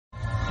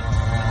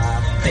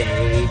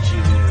fade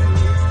you.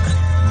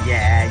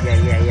 Yeah, yeah,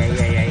 yeah, yeah,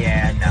 yeah, yeah,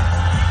 yeah. Nah,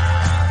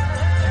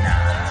 nah,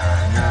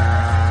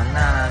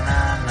 nah,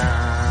 nah, nah,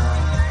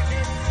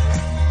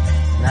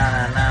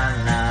 nah, nah,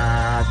 nah,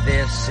 nah.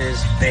 This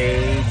is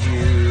fade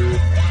you.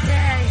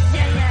 Yeah,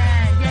 yeah,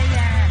 yeah, yeah,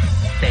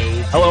 yeah.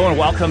 Fade. Hello and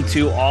welcome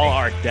to all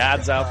our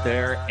dads out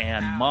there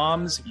and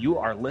moms. You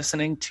are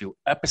listening to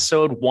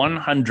episode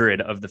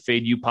 100 of the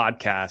Fade You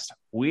podcast.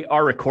 We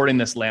are recording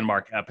this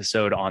landmark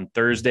episode on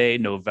Thursday,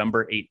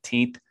 November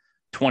 18th,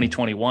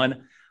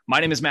 2021. My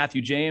name is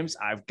Matthew James.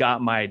 I've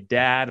got my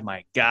dad,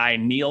 my guy,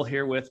 Neil,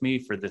 here with me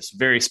for this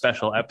very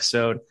special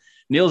episode.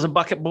 Neil's a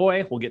bucket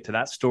boy. We'll get to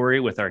that story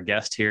with our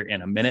guest here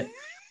in a minute.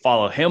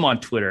 Follow him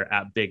on Twitter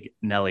at Big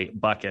Nelly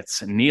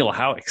Buckets. Neil,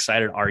 how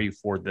excited are you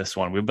for this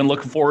one? We've been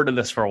looking forward to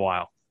this for a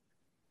while.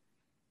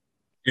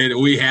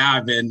 We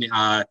have, and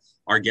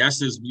our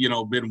guest has,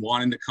 been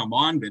wanting to come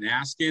on, been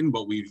asking,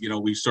 but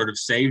we've sort of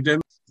saved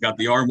him. Got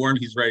the arm worm.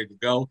 He's ready to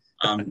go.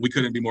 We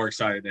couldn't be more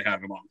excited to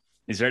have him on.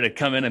 He's ready to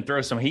come in and throw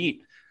some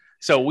heat.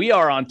 So we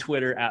are on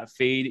Twitter at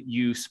Fade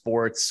You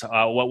Sports.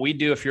 What we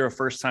do, if you're a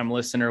first-time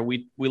listener,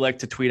 we like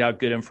to tweet out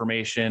good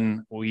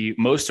information.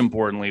 Most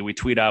importantly, we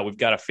tweet out, we've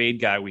got a fade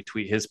guy. We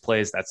tweet his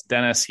plays. That's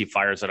Dennis. He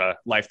fires at a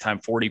lifetime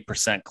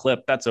 40%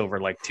 clip. That's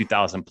over like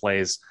 2,000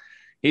 plays.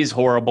 He's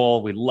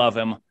horrible. We love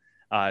him.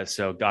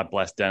 So God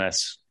bless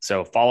Dennis.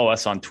 So follow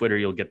us on Twitter.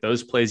 You'll get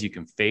those plays. You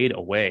can fade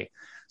away.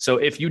 So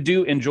if you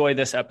do enjoy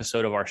this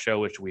episode of our show,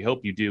 which we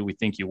hope you do, we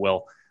think you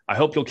will, I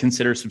hope you'll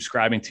consider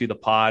subscribing to the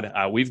pod.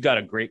 We've got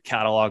a great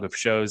catalog of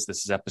shows.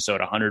 This is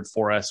episode 100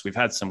 for us. We've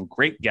had some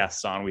great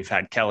guests on. We've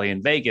had Kelly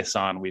in Vegas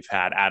on. We've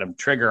had Adam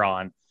Trigger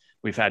on.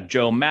 We've had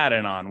Joe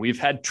Madden on. We've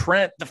had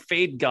Trent, the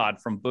Fade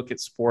God from Book It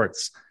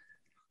Sports.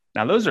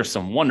 Now, those are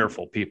some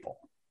wonderful people.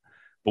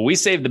 But we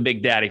saved the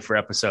Big Daddy for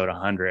episode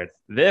 100.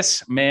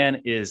 This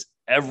man is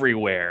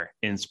everywhere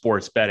in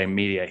sports betting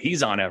media.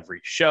 He's on every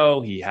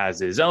show. He has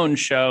his own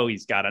show.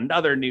 He's got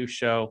another new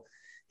show.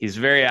 He's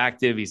very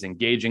active. He's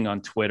engaging on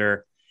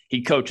Twitter.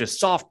 He coaches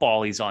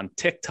softball. He's on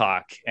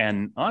TikTok.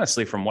 And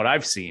honestly, from what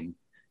I've seen,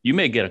 you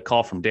may get a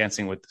call from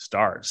Dancing with the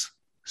Stars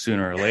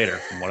sooner or later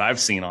from what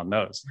I've seen on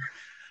those.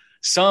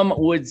 Some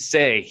would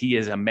say he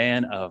is a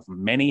man of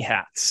many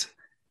hats.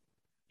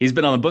 He's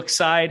been on the book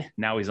side.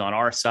 Now he's on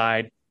our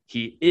side.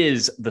 He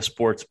is the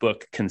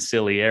Sportsbook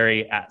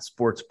Consigliere at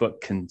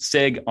Sportsbook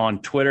Consig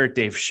on Twitter.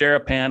 Dave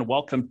Sharapan,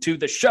 welcome to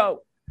the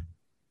show.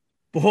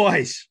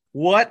 Boys,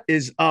 what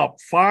is up?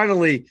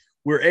 Finally,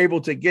 we're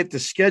able to get the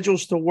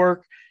schedules to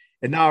work.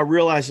 And now I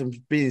realize I'm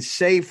being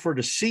saved for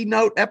the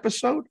C-Note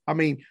episode.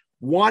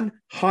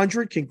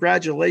 100.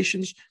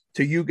 Congratulations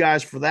to you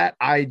guys for that.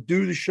 I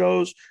do the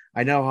shows.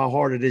 I know how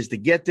hard it is to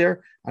get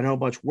there. I know how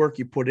much work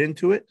you put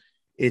into it.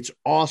 It's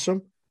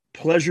awesome.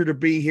 Pleasure to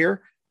be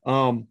here.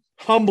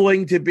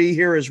 Humbling to be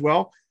here as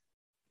well.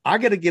 I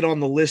got to get on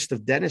the list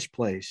of Dennis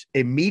plays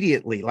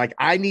immediately. Like,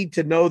 I need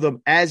to know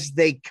them as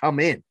they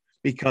come in,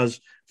 because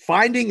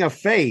finding a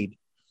fade,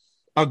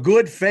 a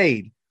good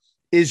fade,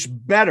 is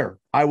better,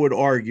 I would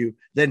argue,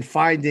 than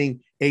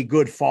finding a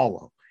good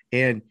follow.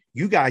 And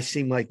you guys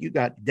seem like you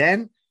got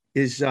Den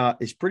is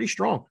pretty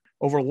strong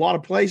over a lot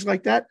of plays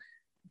like that.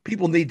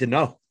 People need to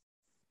know.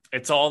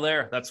 It's all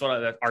there. That's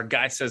what our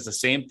guy says the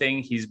same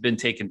thing. He's been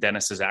taking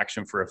Dennis's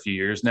action for a few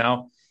years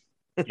now.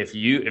 If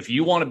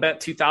you want to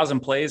bet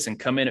 2,000 plays and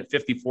come in at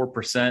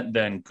 54%,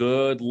 then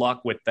good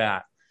luck with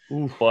that.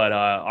 Oof. But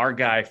our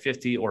guy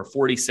 50 or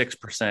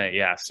 46%,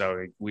 yeah.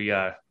 So we've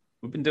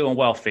been doing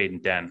well fading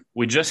Den.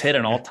 We just hit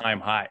an all-time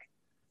high.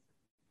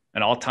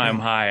 An all-time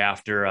high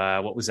after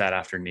what was that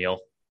after, Neil?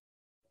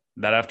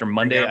 That after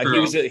Monday?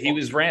 He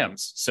was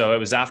Rams. So it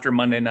was after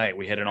Monday night.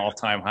 We hit an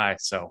all-time high.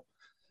 So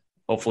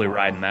hopefully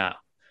riding that.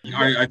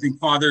 I think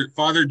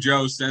Father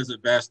Joe says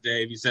it best,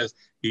 Dave.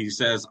 He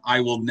says,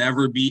 I will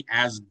never be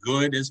as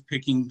good as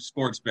picking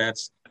sports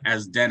bets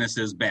as Dennis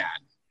is bad.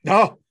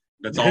 No.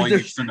 That's all he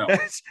needs to know.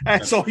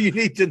 That's all you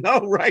need to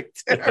know right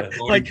there.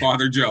 Like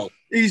Father Joe.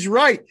 He's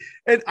right.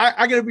 And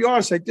I got to be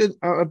honest,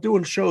 I'm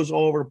doing shows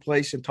all over the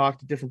place and talk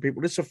to different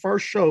people. This is the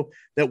first show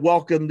that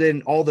welcomed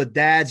in all the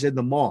dads and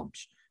the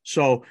moms.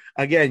 So,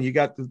 again, you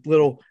got the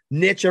little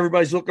niche.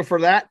 Everybody's looking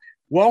for that.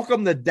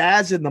 Welcome the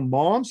dads and the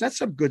moms. That's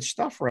some good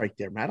stuff right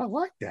there, man. I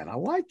like that. I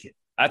like it.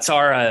 That's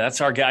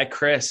our guy,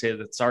 Chris.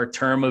 It's our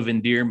term of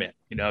endearment.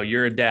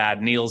 You're a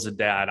dad. Neil's a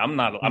dad. I'm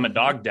a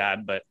dog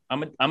dad, but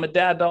I'm a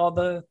dad to all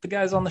the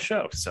guys on the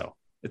show. So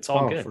it's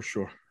all good. For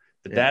sure.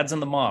 The dads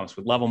and the moms,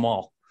 we love them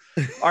all.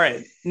 All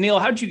right, Neil,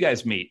 how'd you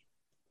guys meet?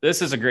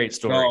 This is a great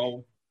story.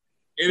 So,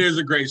 it is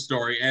a great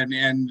story,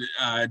 and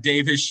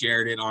Dave has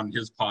shared it on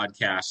his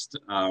podcast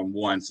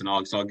once, and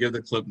I'll give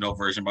the clip note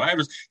version. But I have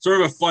sort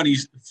of a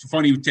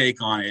funny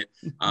take on it,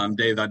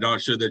 Dave. I'm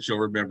not sure that you'll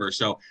remember.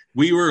 So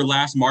we were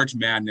last March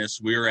Madness.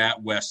 We were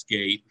at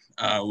Westgate.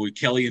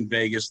 Kelly in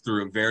Vegas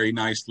threw a very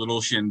nice little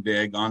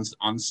shindig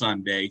on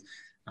Sunday.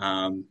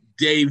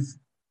 Dave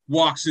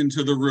walks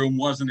into the room,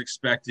 wasn't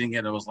expecting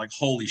it. It was like,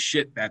 holy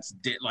shit, that's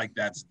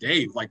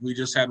Dave. Like, we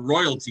just had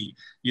royalty,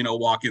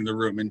 walk in the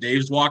room, and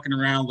Dave's walking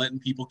around letting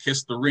people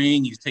kiss the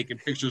ring. He's taking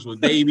pictures with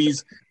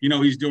babies.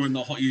 He's doing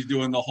the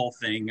whole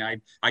thing.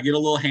 I get a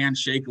little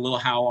handshake, a little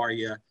how are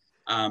you,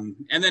 and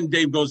then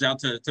Dave goes out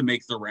to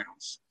make the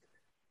rounds.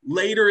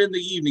 Later in the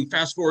evening,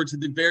 fast forward to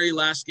the very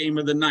last game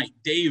of the night,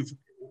 Dave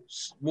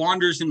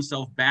wanders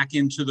himself back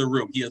into the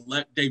room. You had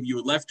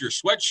left your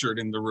sweatshirt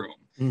in the room.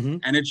 Mm-hmm.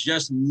 And it's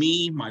just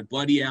me, my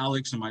buddy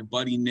Alex, and my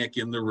buddy Nick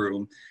in the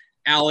room.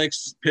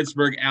 Alex,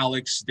 Pittsburgh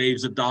Alex,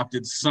 Dave's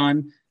adopted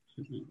son,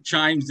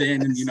 chimes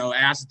in and,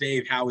 asks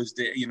Dave how his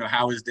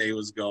day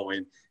was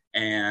going.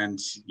 And,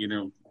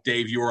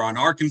 Dave, you were on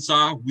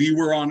Arkansas. We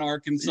were on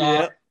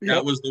Arkansas. Yep.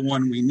 That was the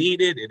one we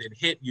needed. It had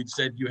hit. You'd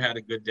said you had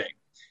a good day.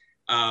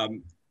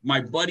 My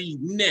buddy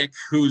Nick,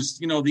 who's,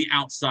 the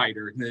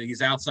outsider,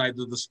 he's outside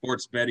of the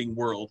sports betting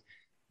world,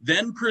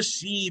 then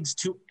proceeds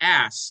to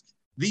ask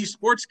the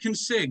sports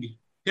consig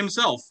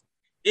himself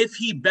if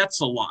he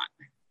bets a lot.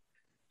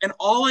 And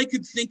all I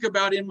could think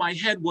about in my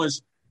head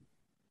was,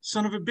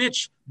 son of a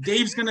bitch,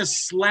 Dave's going to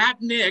slap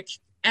Nick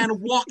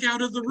and walk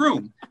out of the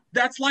room.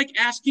 That's like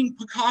asking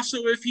Picasso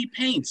if he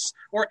paints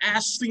or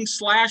asking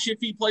Slash if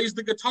he plays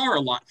the guitar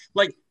a lot.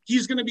 Like,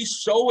 he's going to be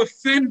so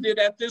offended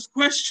at this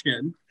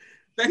question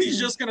that he's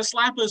just going to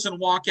slap us and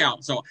walk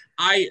out. So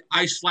I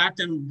slapped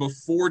him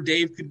before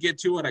Dave could get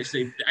to it. I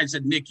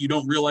said, Nick, you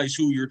don't realize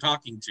who you're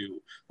talking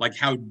to. Like,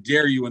 how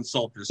dare you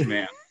insult this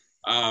man?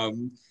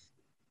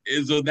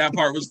 So that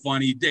part was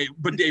funny. Dave,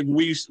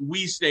 we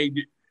stayed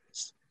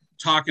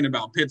talking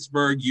about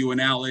Pittsburgh, you and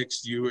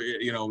Alex, you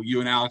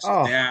and Alex's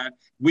dad.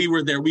 We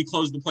were there. We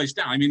closed the place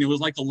down. I mean, it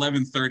was like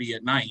 11:30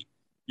 at night.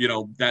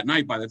 That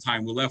night, by the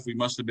time we left, we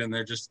must have been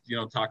there just,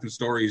 talking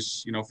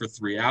stories, for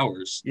 3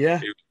 hours. Yeah.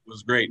 It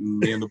was great. And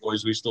me and the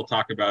boys, we still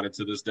talk about it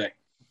to this day.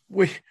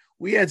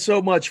 We had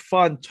so much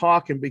fun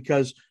talking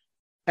because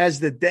as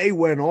the day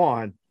went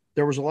on,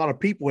 there was a lot of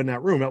people in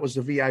that room. That was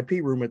the VIP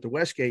room at the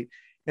Westgate.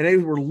 And they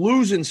were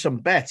losing some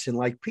bets. And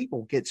like,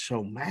 people get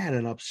so mad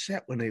and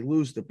upset when they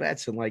lose the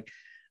bets. And like,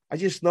 I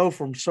just know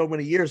from so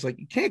many years, like,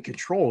 you can't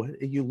control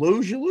it. You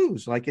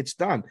lose. Like, it's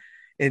done.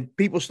 And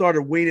people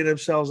started weaning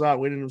themselves out,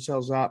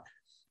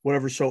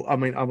 whatever. So, I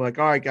mean, I'm like,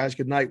 all right, guys,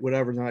 good night,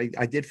 whatever. And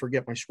I did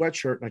forget my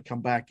sweatshirt, and I come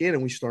back in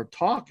and we start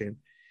talking.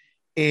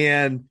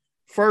 And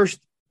first,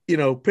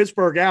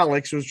 Pittsburgh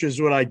Alex, which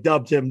is what I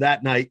dubbed him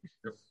that night.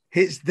 Yep.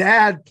 His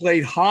dad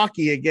played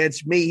hockey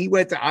against me. He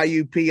went to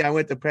IUP. I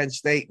went to Penn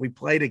State. We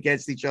played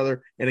against each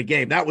other in a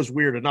game. That was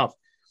weird enough.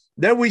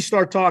 Then we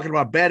start talking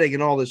about betting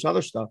and all this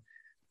other stuff.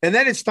 And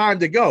then it's time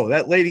to go.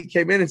 That lady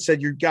came in and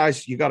said, you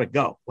guys, you got to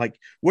go. Like,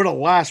 we're the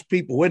last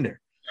people in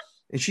there.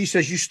 And she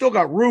says, you still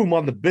got room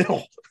on the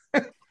bill.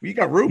 You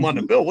got room on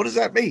the bill. What does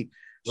that mean?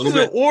 She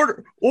said,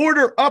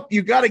 order up.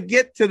 You got to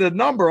get to the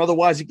number.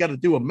 Otherwise, you got to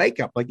do a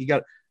makeup. Like,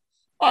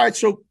 all right,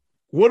 so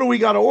what do we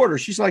got to order?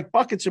 She's like,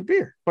 buckets of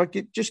beer.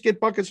 Just get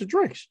buckets of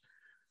drinks.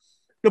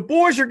 The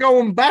boys are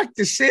going back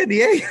to San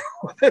Diego.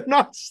 They're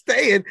not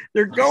staying.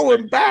 They're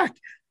going back.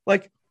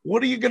 Like,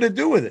 what are you going to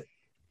do with it?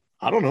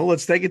 I don't know.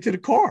 Let's take it to the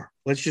car.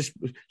 Let's just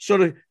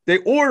they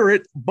order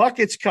it.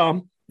 Buckets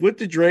come with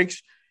the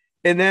drinks,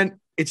 and then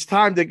it's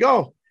time to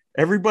go.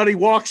 Everybody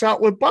walks out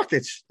with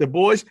buckets. The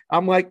boys,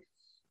 I'm like,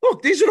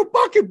 look, these are the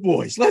bucket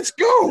boys. Let's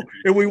go.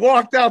 And we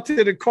walked out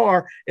to the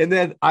car, and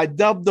then I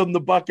dubbed them the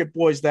bucket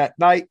boys that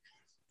night,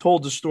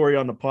 told the story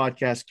on the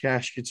podcast,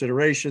 Cash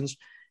Considerations,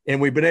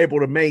 and we've been able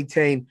to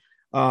maintain,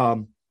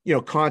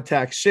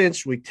 contact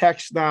since. We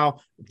text now,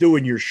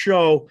 doing your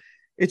show.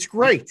 It's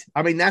great.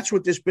 I mean, that's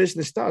what this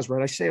business does,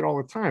 right? I say it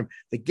all the time.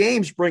 The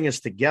games bring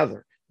us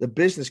together. The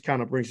business kind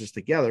of brings us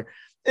together.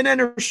 And then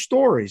there's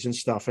stories and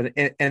stuff.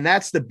 And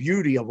that's the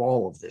beauty of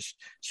all of this.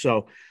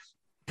 So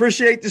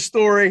appreciate the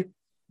story.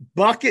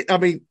 Bucket. I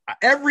mean,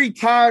 every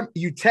time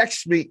you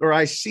text me or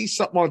I see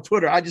something on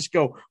Twitter, I just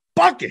go,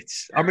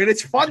 buckets. I mean,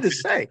 it's fun to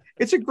say.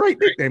 It's a great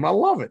nickname. I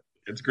love it.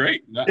 It's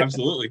great. No,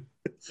 absolutely.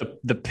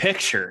 The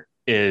picture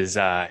is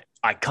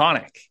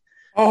iconic.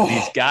 Oh,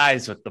 these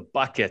guys with the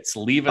buckets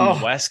leaving the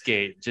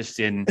Westgate just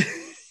in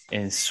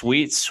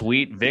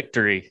sweet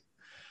victory.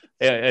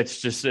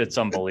 It's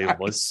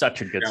unbelievable. It's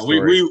such a good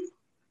story.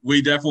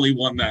 We definitely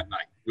won that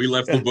night. We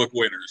left the book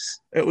winners.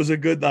 It was a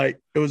good night.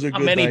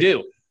 Not many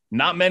do.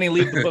 Not many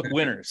leave the book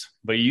winners,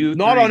 but you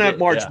not on that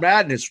March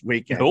Madness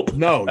weekend. Nope.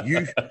 No,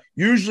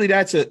 usually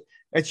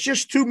it's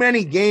just too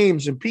many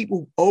games and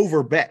people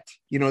over bet.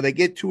 They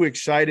get too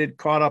excited,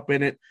 caught up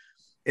in it,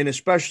 and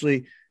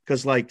especially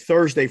because like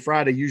Thursday,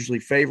 Friday, usually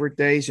favorite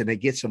days, and they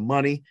get some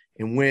money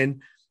and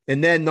win.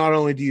 And then not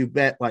only do you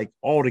bet like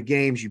all the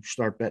games, you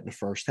start betting the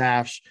first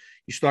halves,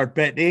 you start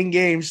betting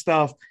in-game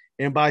stuff,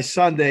 and by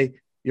Sunday,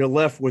 you're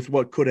left with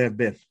what could have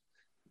been.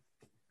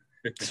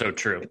 So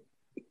true.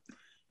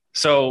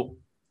 So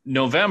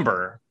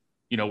November,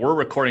 we're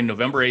recording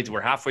November 8th.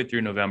 We're halfway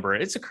through November.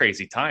 It's a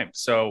crazy time.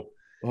 So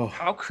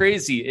how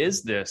crazy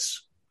is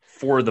this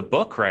for the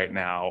book right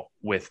now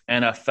with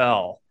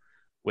NFL,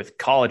 with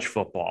college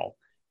football,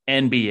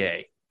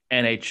 NBA,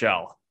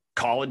 NHL,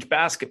 college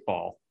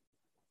basketball.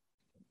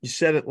 You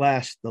said it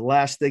last. The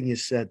last thing you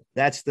said,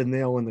 that's the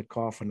nail in the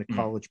coffin, the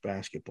college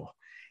basketball.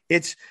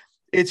 It's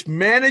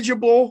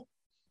manageable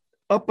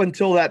up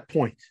until that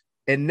point.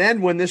 And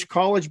then when this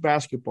college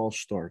basketball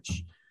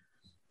starts,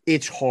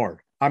 it's hard.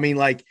 I mean,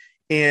 like,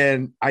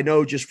 and I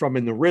know just from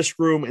in the risk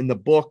room, in the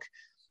book,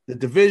 the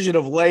division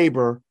of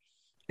labor,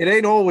 it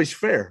ain't always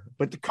fair.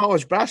 But the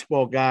college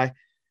basketball guy,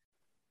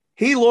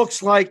 he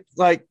looks like,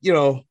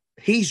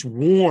 he's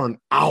worn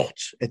out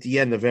at the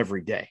end of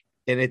every day.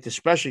 And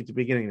especially at the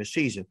beginning of the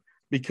season,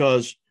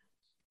 because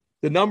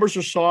the numbers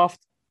are soft.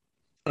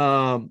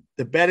 The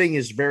betting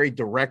is very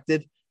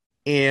directed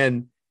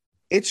and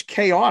it's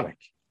chaotic.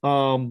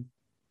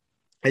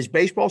 As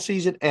baseball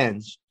season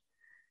ends,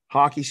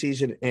 hockey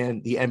season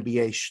and the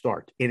NBA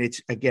start. And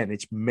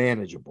it's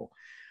manageable.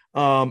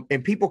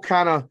 And people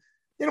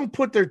they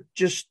put their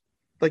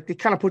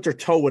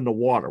toe in the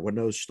water when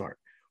those start.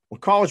 When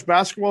college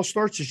basketball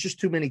starts, there's just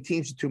too many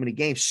teams and too many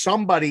games.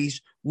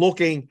 Somebody's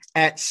looking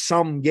at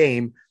some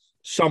game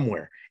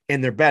somewhere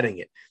and they're betting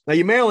it. Now,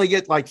 you may only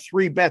get like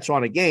 3 bets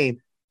on a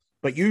game,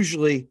 but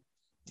usually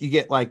you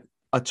get like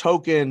a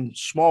token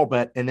small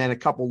bet and then a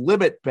couple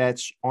limit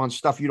bets on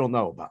stuff you don't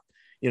know about.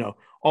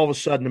 All of a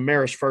sudden, the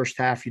Marist first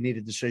half, you need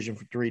a decision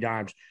for 3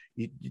 times.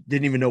 You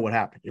didn't even know what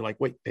happened. You're like,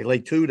 wait, they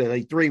laid 2, they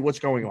laid 3. What's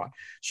going on?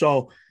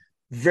 So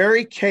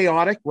very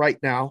chaotic right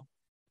now.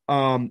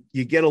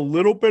 You get a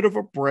little bit of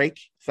a break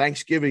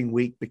Thanksgiving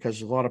week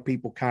because a lot of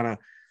people kind of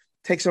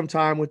take some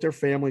time with their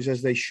families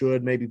as they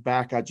should, maybe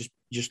back out,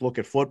 just look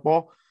at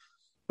football.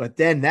 But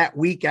then that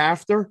week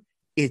after,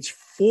 it's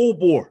full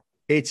bore.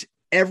 It's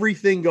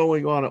everything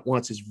going on at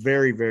once. It's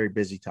very, very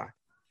busy time.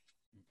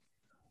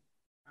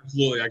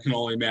 Absolutely. I can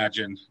only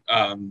imagine.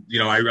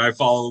 I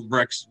follow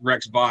Rex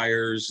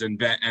Byers and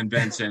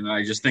Benson, and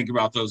I just think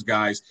about those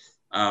guys.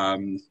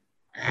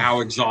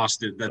 How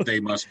exhausted that they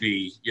must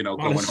be, going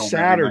home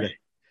Saturday.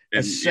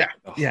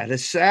 The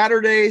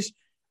Saturdays,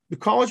 the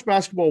college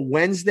basketball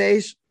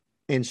Wednesdays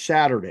and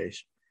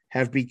Saturdays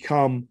have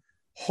become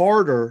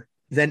harder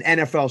than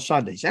NFL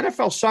Sundays.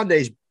 NFL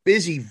Sundays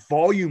busy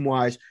volume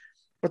wise,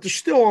 but there's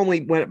still only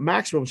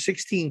maximum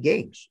 16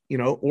 games,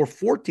 or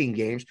 14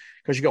 games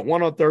because you got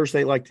one on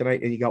Thursday like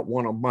tonight and you got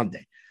one on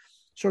Monday.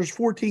 So there's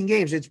 14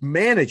 games. It's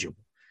manageable.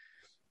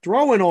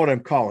 Throw in all them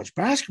college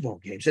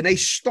basketball games and they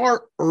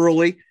start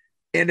early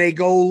and they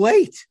go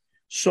late.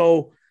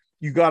 So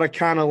you got to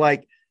kind of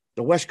like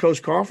the West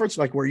Coast Conference,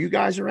 like where you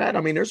guys are at.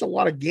 I mean, there's a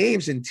lot of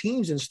games and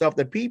teams and stuff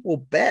that people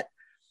bet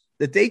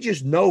that they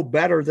just know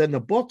better than the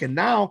book. And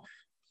now,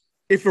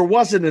 if there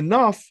wasn't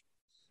enough,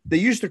 they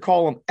used to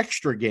call them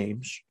extra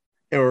games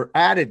or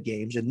added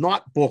games and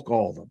not book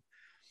all of them.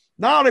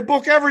 Now they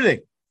book everything.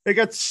 They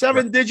got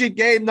 7-digit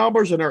game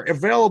numbers and they're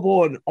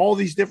available in all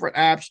these different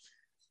apps.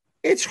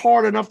 It's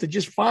hard enough to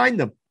just find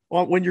them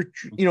when you're,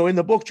 in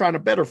the book trying to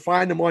bet or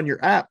find them on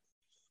your app.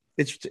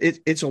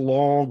 It's a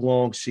long,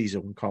 long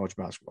season when college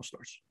basketball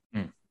starts.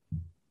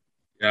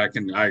 Yeah,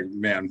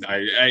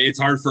 it's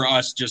hard for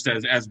us just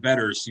as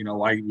bettors.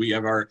 We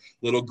have our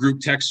little group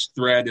text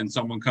thread and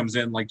someone comes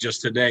in like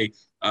just today.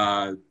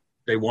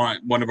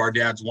 One of our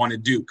dads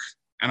wanted Duke.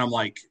 And I'm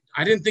like,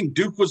 I didn't think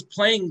Duke was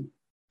playing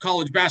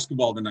college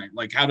basketball tonight.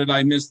 Like, how did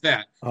I miss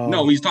that? Oh.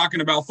 No, he's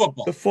talking about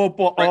football. The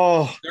football. Right?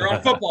 Oh, they're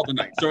on football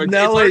tonight. So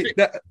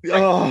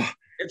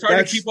it's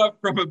hard to keep up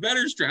from a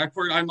bettor's track.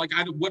 I'm like,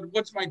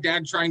 what's my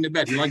dad trying to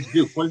bet? He likes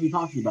Duke. What is he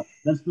talking about?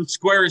 That's the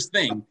squarest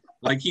thing.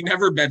 Like, he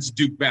never bets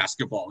Duke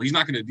basketball. He's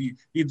not going to.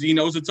 He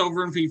knows it's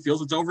over, and he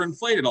feels it's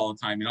overinflated all the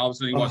time. And all of a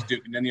sudden, he wants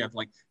Duke, and then you have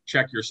to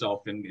check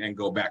yourself and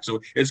go back. So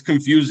it's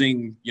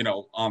confusing,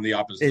 on the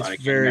opposite side.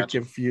 It's very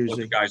confusing. What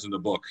the guys in the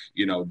book,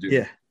 do.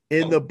 Yeah,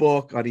 in the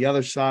book, on the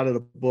other side of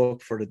the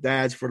book, for the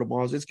dads, for the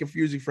moms, it's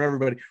confusing for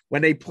everybody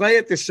when they play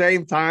at the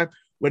same time.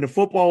 When the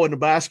football and the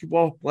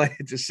basketball play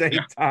at the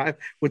same time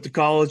with the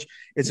college,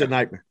 it's a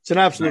nightmare. It's an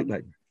absolute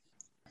nightmare.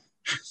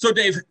 So,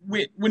 Dave,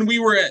 when we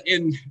were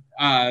in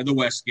the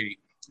Westgate,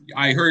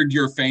 I heard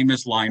your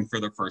famous line for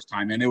the first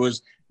time, and it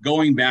was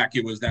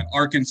that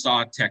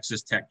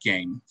Arkansas-Texas Tech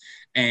game.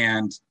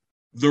 And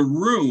the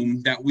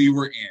room that we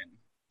were in,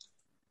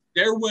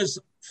 there was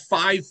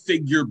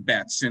 5-figure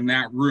bets in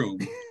that room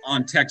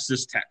on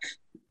Texas Tech.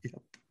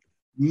 Yep.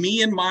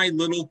 Me and my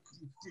little,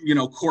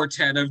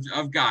 quartet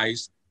of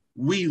guys,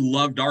 we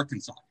loved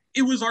Arkansas.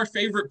 It was our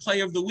favorite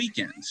play of the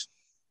weekend.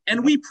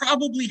 And we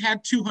probably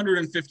had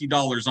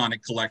 $250 on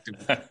it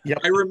collectively. Yep.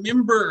 I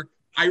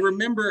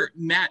remember,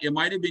 Matt, it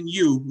might have been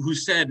you who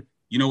said,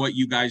 you know what,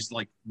 you guys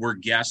were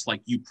guests,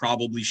 you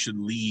probably should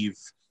leave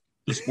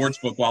the sports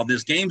book while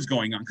this game's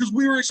going on. Because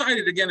we were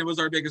excited. Again, it was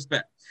our biggest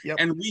bet. Yep.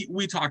 And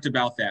we talked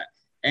about that.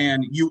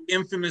 And you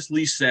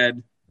infamously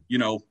said,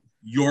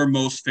 your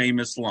most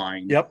famous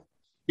line. Yep.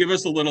 Give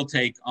us a little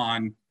take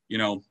on,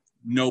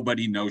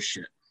 nobody knows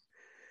shit.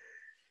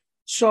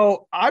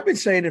 So I've been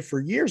saying it for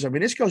years. I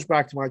mean, this goes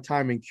back to my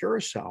time in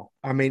Curacao.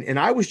 I mean, and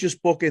I was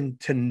just booking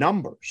to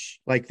numbers.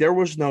 There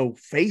was no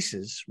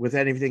faces with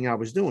anything I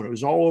was doing. It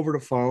was all over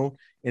the phone,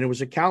 and it was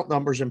account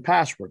numbers and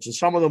passwords. And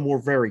some of them were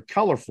very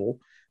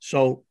colorful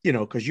So,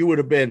 because you would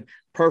have been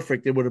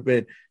perfect, it would have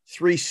been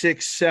 3,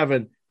 6,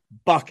 7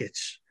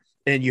 buckets.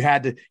 And you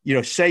had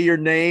to, say your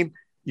name,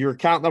 your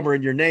account number,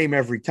 and your name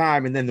every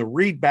time. And then the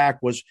read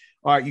back was,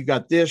 all right, you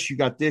got this, you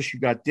got this, you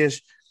got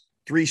this,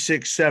 3,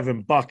 6,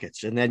 7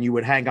 buckets. And then you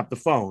would hang up the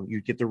phone.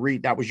 You'd get the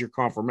read. That was your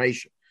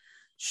confirmation.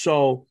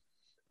 So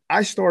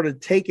I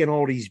started taking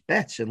all these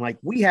bets, and like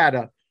we had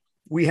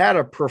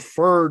a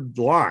preferred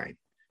line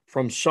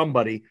from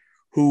somebody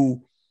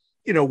who,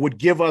 would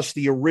give us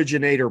the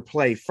originator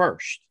play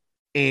first.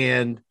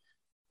 And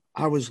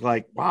I was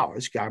like, wow,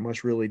 this guy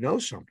must really know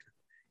something.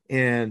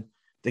 And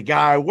the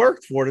guy I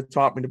worked for that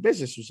taught me the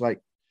business was like,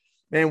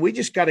 man, we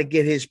just got to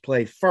get his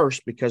play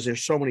first because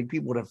there's so many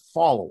people that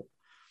follow him.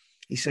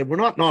 He said, we're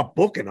not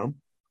booking him.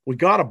 We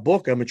got to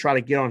book him and try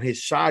to get on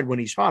his side when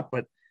he's hot,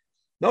 but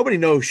nobody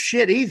knows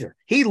shit either.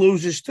 He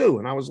loses too.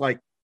 And I was like,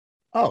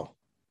 oh,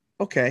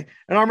 okay.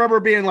 And I remember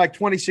being like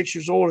 26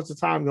 years old at the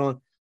time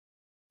going,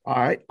 all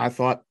right, I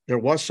thought there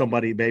was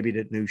somebody maybe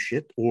that knew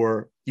shit,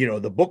 or,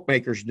 the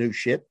bookmakers knew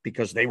shit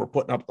because they were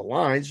putting up the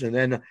lines. And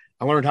then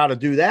I learned how to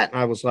do that. And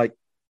I was like,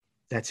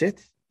 that's it.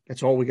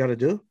 That's all we got to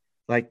do.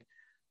 Like,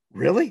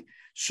 really?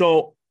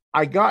 So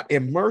I got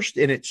immersed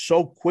in it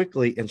so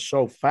quickly and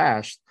so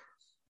fast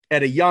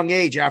at a young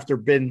age after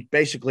being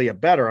basically a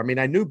bettor. I mean,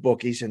 I knew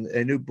bookies and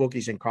I knew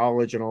bookies in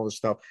college and all this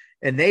stuff.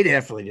 And they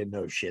definitely didn't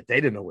know shit.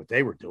 They didn't know what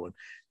they were doing.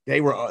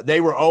 They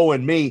were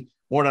owing me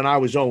more than I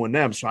was owing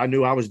them. So I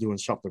knew I was doing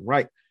something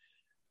right.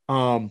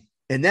 And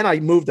then I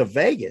moved to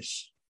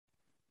Vegas,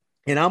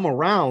 and I'm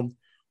around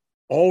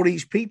all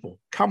these people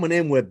coming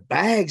in with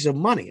bags of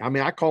money. I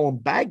mean, I call them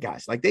bag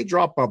guys. Like, they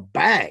drop a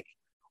bag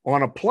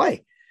on a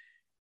play.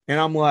 And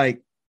I'm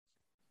like,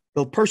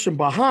 the person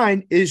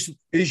behind is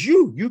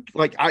you. You,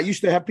 like, I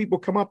used to have people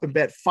come up and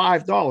bet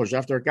 $5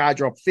 after a guy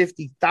dropped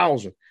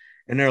 50,000.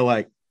 And they're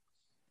like,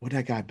 what'd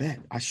that guy bet?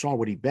 I saw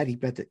what he bet. He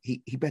bet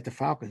the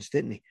Falcons,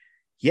 didn't he?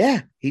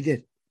 Yeah, he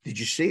did. Did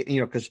you see it?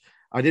 Because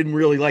I didn't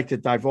really like to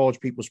divulge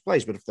people's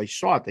plays, but if they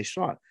saw it, they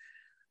saw it.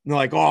 And they're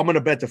like, oh, I'm going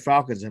to bet the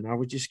Falcons. And I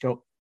would just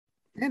go,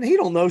 man, he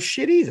don't know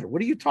shit either.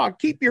 What are you talking?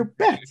 Keep your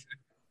bet.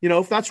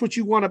 If that's what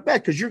you want to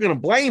bet, because you're going to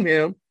blame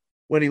him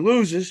when he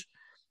loses,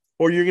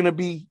 or you're going to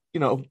be,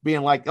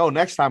 being like, oh,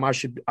 next time I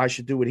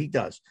should do what he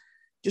does.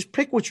 Just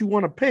pick what you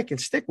want to pick and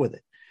stick with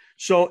it.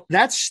 So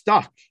that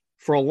stuck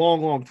for a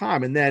long, long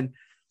time. And then,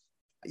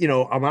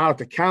 I'm out at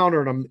the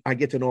counter and I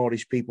get to know all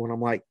these people, and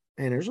I'm like,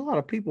 man, there's a lot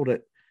of people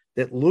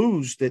that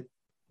lose that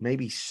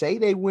maybe say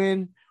they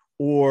win,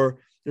 or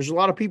there's a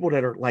lot of people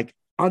that are like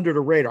under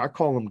the radar. I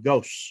call them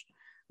ghosts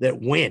that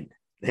win.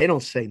 They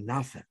don't say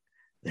nothing.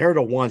 They're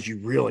the ones you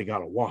really got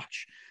to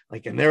watch.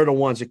 Like, and they're the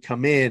ones that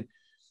come in.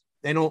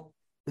 They're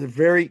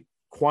very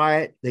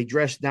quiet. They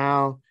dress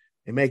down,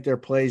 they make their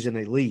plays, and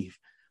they leave.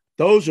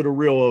 Those are the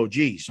real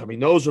OGs. I mean,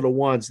 those are the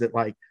ones that,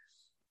 like,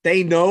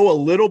 they know a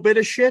little bit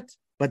of shit,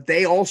 but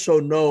they also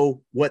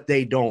know what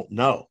they don't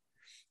know.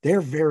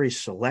 They're very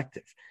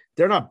selective.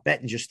 They're not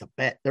betting just to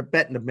bet. They're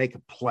betting to make a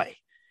play.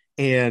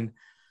 And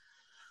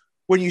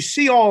when you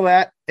see all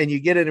that and you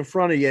get it in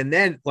front of you, and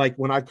then, like,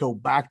 when I go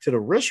back to the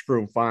risk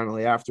room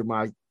finally after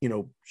my,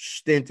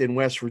 stint in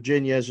West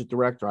Virginia as a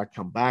director, I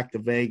come back to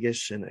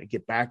Vegas and I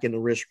get back in the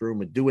risk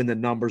room and doing the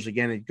numbers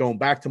again and going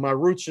back to my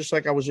roots, just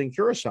like I was in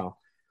Curacao.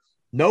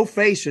 No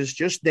faces,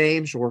 just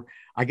names, or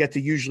I get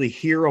to usually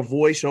hear a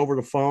voice over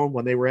the phone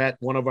when they were at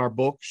one of our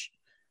books.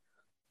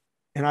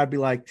 And I'd be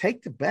like,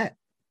 take the bet.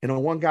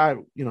 And one guy,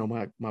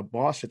 my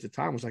boss at the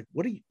time was like,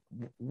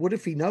 what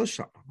if he knows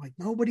something? I'm like,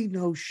 nobody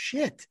knows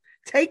shit.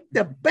 Take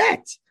the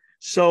bet.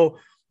 So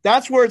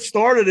that's where it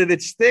started, and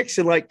it sticks.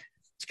 And, like,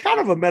 it's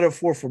kind of a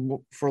metaphor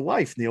for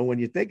life, Neil, when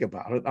you think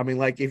about it. I mean,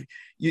 like,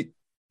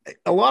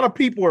 a lot of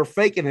people are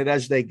faking it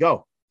as they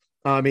go.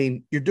 I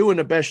mean, you're doing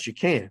the best you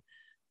can,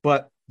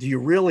 but do you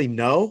really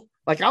know?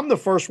 Like, I'm the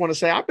first one to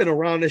say I've been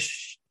around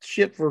this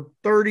shit for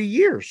 30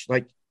 years.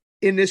 Like,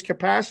 in this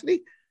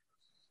capacity,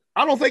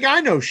 I don't think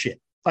I know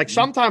shit. Like,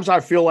 sometimes I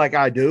feel like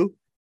I do.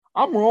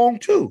 I'm wrong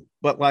too.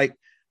 But, like,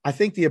 I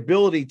think the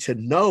ability to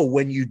know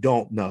when you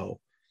don't know,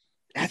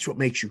 that's what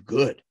makes you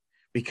good.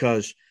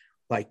 Because,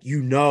 like,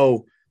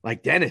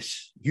 like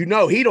Dennis, he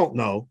don't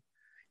know.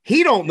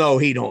 He don't know.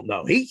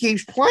 He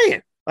keeps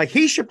playing. Like,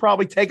 he should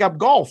probably take up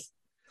golf.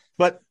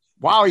 But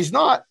while he's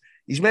not,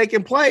 he's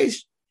making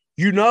plays.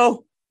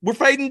 We're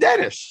fading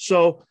Dennis.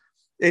 So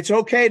it's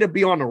okay to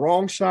be on the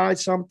wrong side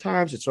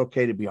sometimes. It's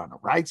okay to be on the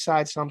right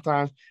side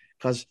sometimes,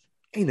 because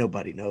ain't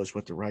nobody knows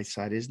what the right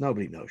side is.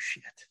 Nobody knows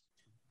shit.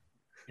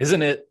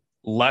 Isn't it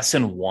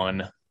lesson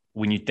one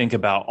when you think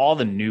about all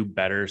the new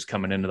bettors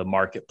coming into the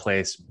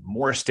marketplace?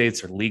 More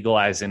states are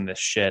legalizing this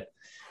shit.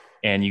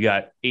 And you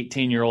got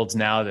 18-year-olds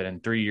now that in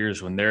 3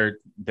 years, when they're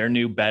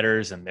new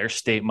bettors and their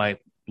state might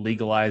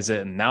legalize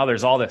it. And now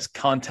there's all this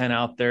content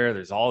out there.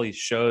 There's all these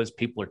shows.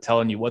 People are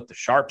telling you what the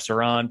sharps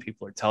are on.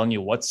 People are telling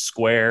you what's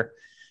square.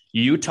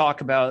 You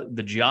talk about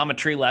the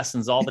geometry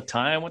lessons all the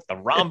time with the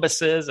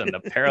rhombuses and the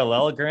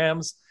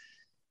parallelograms.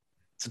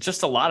 It's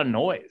just a lot of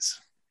noise.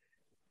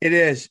 It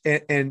is.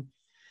 And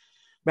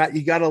Matt,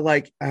 you got to,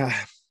 like,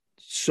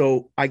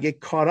 So I get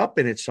caught up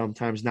in it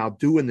sometimes now,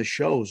 doing the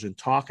shows and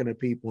talking to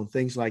people and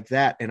things like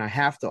that. And I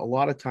have to, a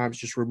lot of times,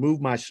 just remove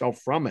myself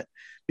from it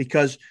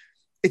because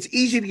it's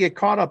easy to get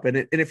caught up in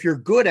it. And if you're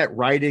good at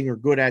writing or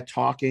good at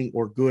talking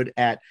or good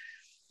at,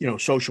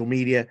 social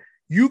media,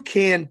 you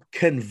can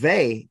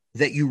convey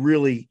that you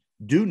really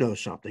do know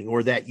something,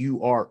 or that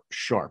you are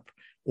sharp,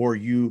 or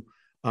you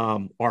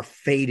are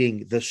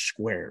fading the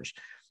squares.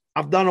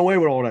 I've done away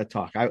with all that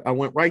talk. I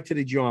went right to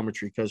the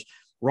geometry because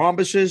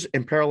rhombuses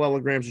and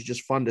parallelograms are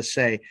just fun to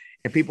say,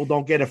 and people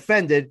don't get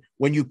offended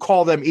when you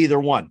call them either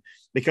one,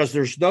 because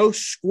there's no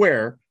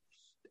square.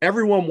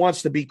 Everyone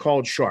wants to be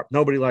called sharp.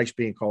 Nobody likes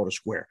being called a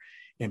square.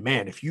 And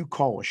man, if you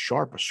call a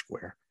sharp a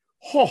square,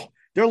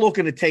 they're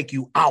looking to take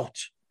you out.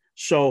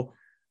 So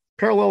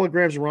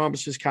parallelograms and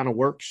rhombuses kind of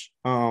works.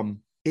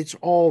 It's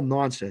all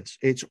nonsense.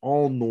 It's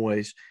all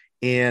noise.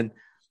 And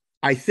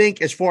I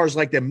think as far as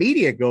like the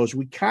media goes,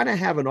 we kind of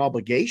have an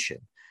obligation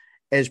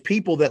as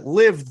people that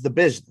live the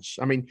business.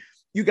 I mean,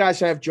 you guys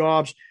have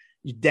jobs,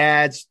 your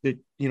dad's, a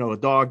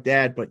dog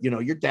dad, but,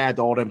 your dad,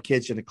 all them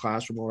kids in the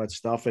classroom, all that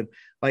stuff. And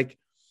like,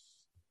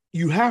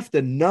 you have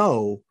to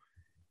know,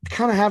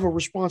 kind of have a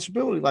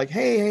responsibility like,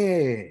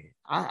 hey,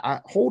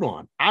 I hold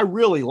on. I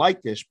really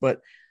like this,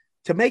 but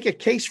to make a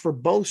case for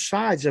both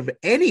sides of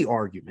any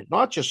argument,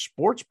 not just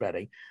sports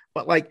betting,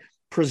 but like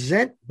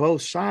present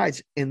both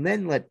sides and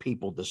then let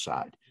people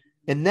decide.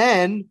 And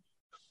then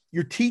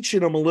you're teaching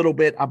them a little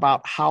bit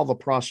about how the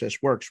process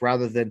works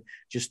rather than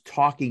just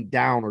talking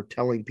down or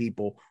telling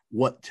people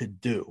what to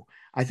do.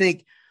 I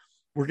think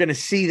we're going to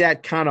see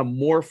that kind of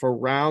morph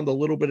around a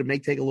little bit. It may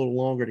take a little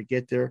longer to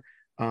get there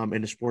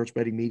in the sports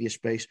betting media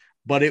space,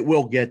 but it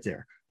will get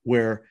there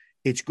where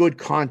it's good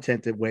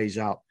content that weighs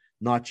out,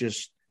 not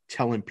just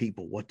telling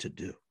people what to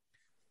do.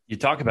 You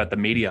talk about the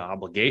media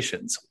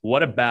obligations.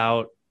 What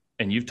about,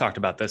 and you've talked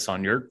about this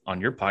on your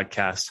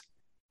podcast,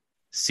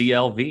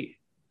 CLV?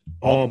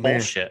 Oh, man.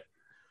 Bullshit.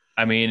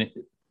 I mean,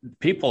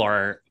 people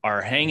are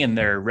hanging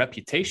their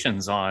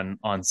reputations on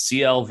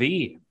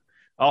CLV.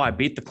 Oh, I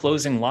beat the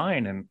closing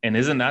line. And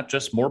isn't that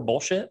just more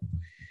bullshit?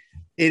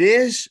 It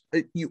is.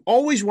 You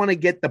always want to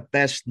get the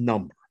best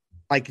number.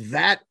 Like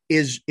that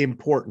is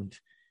important,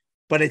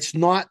 but it's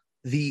not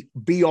the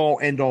be all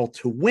end all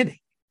to winning.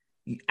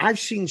 I've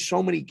seen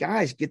so many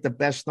guys get the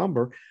best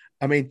number.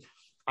 I mean,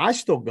 I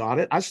still got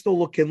it. I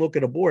still can look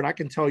at a board. I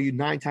can tell you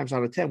 9 times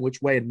out of 10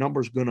 which way a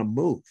number's going to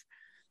move,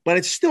 but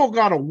it's still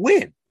got to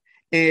win.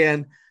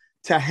 And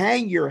to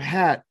hang your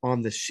hat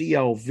on the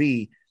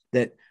CLV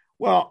that,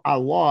 well, I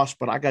lost,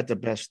 but I got the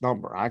best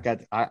number. I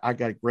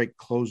got great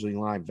closing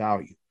line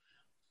value.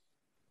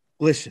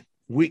 Listen,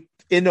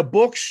 in the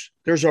books,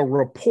 there's a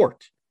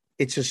report.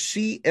 It's a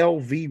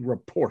CLV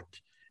report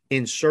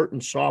in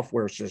certain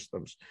software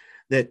systems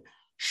that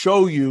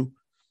show you,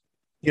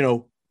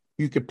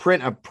 you could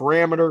print a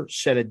parameter,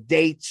 set a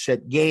date,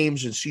 set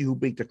games, and see who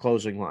beat the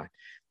closing line.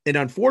 And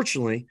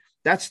unfortunately,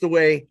 that's the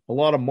way a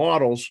lot of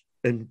models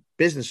and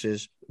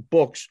businesses,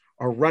 books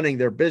are running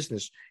their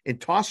business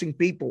and tossing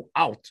people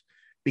out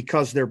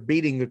because they're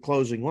beating the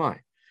closing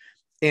line.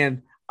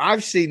 And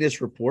I've seen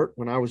this report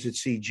when I was at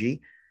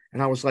CG,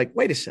 and I was like,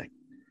 wait a second.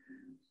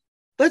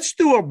 Let's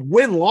do a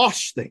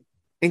win-loss thing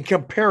and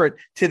compare it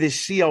to this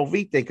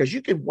CLV thing, because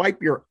you can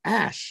wipe your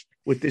ass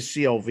with this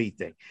CLV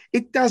thing.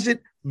 It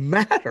doesn't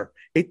matter.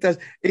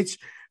 It's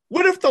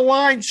what if the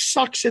line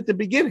sucks at the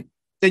beginning?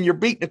 Then you're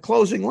beating the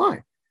closing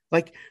line.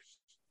 Like,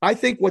 I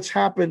think what's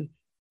happened,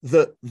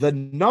 the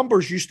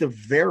numbers used to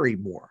vary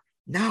more.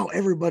 Now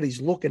everybody's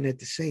looking at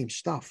the same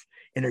stuff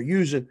and they're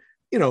using,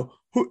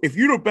 if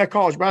you don't bet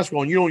college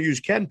basketball and you don't use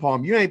Ken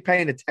Palm, you ain't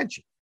paying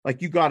attention.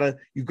 Like you gotta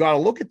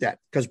look at that,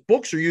 because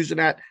books are using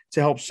that to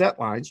help set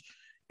lines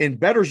and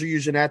bettors are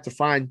using that to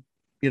find,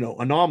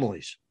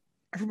 anomalies.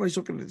 Everybody's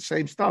looking at the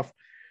same stuff.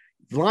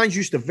 The lines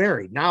used to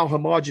vary. Now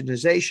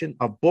homogenization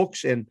of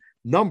books and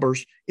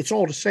numbers, it's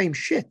all the same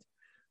shit.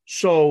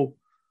 So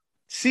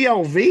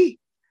CLV,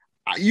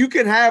 you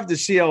can have the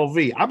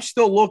CLV. I'm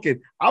still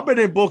looking. I've been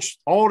in books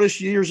all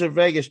this years in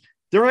Vegas.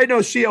 There ain't no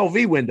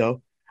CLV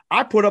window.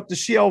 I put up the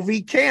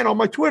CLV can on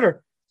my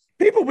Twitter.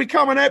 People be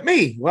coming at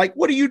me like,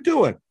 what are you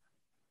doing?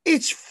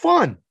 It's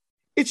fun.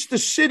 It's the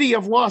city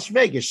of Las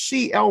Vegas,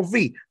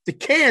 CLV. The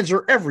cans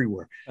are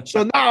everywhere.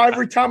 So now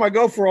every time I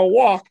go for a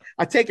walk,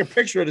 I take a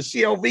picture of the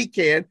CLV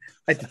can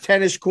at the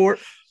tennis court,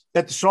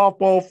 at the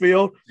softball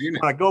field. When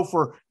I go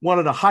for one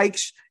of the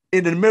hikes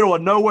in the middle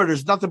of nowhere,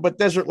 there's nothing but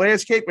desert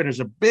landscape, and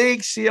there's a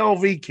big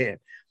CLV can.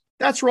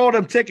 That's where all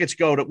them tickets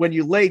go, that when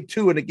you laid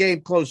 2 and the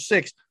game closed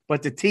 6,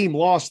 but the team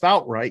lost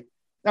outright,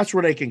 that's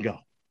where they can go.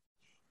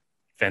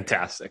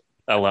 Fantastic.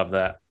 I love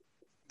that.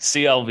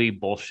 CLV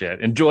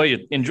bullshit. Enjoy your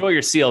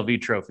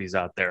CLV trophies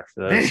out there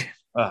for those.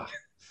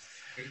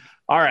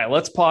 All right,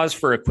 let's pause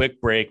for a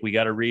quick break. We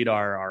got to read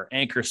our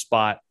anchor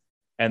spot.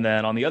 And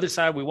then on the other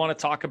side, we want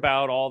to talk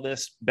about all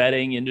this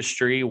betting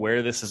industry,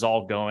 where this is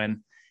all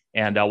going.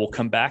 And we'll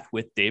come back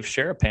with Dave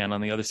Sharapan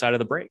on the other side of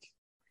the break.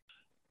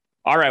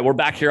 All right, we're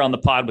back here on the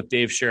pod with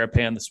Dave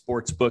Sharapan, the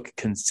Sportsbook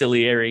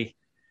Consigliere.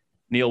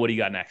 Neil, what do you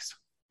got next?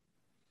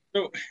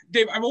 So,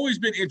 Dave, I've always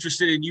been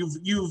interested in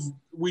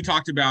we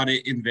talked about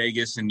it in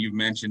Vegas and you've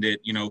mentioned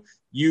it,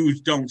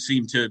 you don't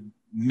seem to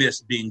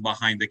miss being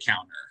behind the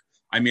counter.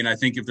 I mean, I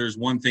think if there's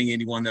one thing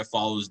anyone that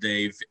follows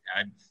Dave,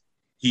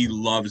 he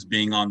loves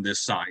being on this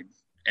side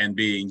and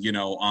being,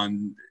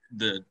 on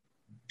the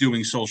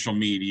doing social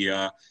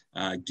media,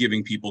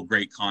 giving people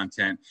great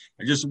content.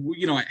 And just,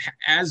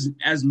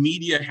 as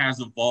media has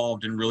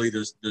evolved and really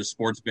the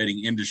sports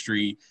betting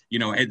industry,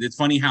 it's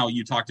funny how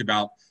you talked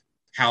about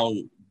how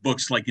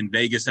books like in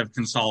Vegas have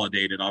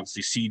consolidated.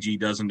 Obviously CG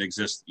doesn't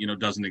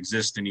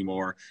exist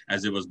anymore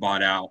as it was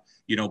bought out,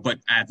 but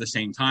at the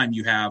same time,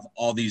 you have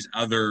all these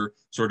other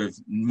sort of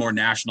more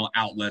national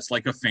outlets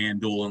like a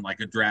FanDuel and like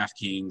a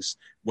DraftKings,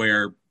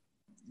 where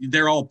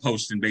they're all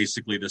posting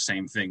basically the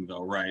same thing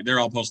though, right? They're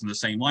all posting the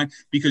same line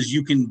because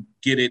you can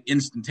get it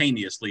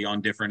instantaneously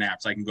on different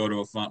apps. I can go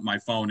to my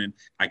phone and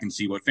I can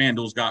see what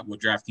FanDuel's got, what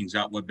DraftKings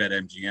got, what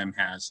BetMGM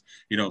has,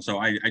 so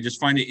I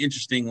just find it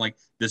interesting. Like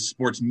the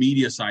sports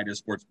media side of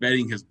sports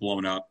betting has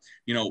blown up,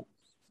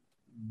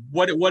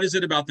 what is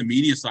it about the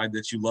media side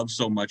that you love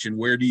so much, and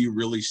where do you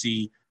really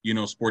see,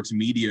 sports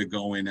media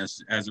going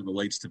as it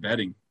relates to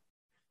betting?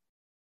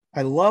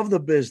 I love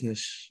the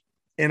business.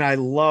 And I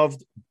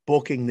loved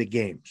booking the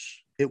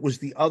games. It was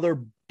the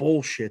other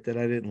bullshit that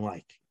I didn't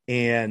like.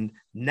 And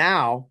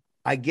now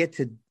I get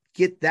to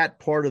get that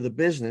part of the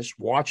business,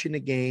 watching the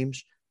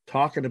games,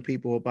 talking to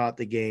people about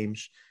the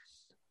games,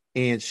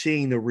 and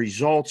seeing the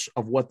results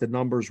of what the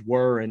numbers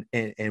were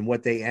and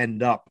what they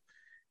end up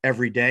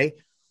every day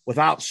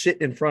without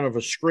sitting in front of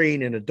a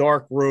screen in a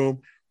dark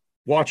room,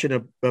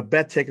 watching a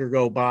bet ticker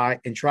go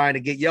by and trying to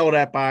get yelled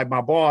at by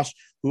my boss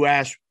who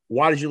asked,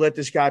 why did you let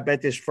this guy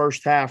bet this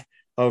first half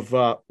of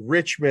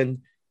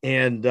Richmond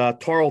and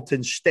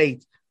Tarleton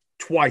State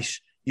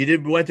twice?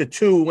 You went to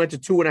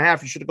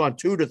 2.5. You should have gone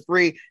 2 to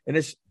 3, and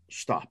it's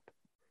stop.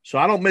 So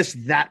I don't miss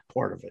that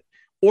part of it.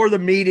 Or the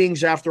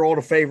meetings after all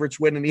the favorites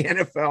win in the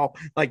NFL,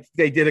 like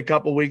they did a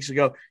couple of weeks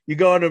ago. You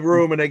go in the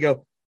room and they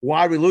go,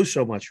 why did we lose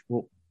so much?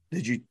 Well,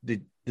 did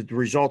the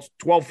results?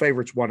 12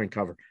 favorites won and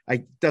covered.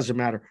 It doesn't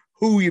matter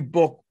who you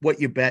book, what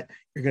you bet,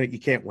 you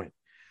can't win.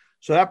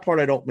 So that part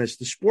I don't miss.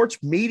 The sports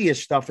media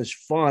stuff is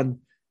fun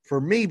for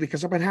me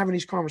because I've been having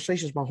these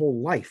conversations my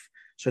whole life.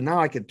 So now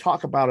I can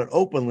talk about it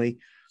openly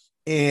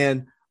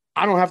and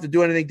I don't have to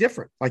do anything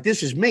different. Like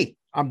this is me.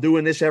 I'm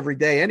doing this every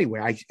day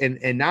anyway.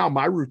 And now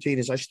my routine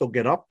is I still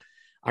get up.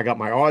 I got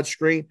my odds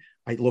screen.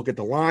 I look at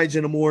the lines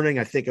in the morning.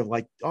 I think of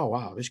like, oh,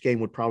 wow, this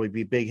game would probably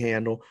be big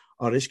handle.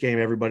 Oh, this game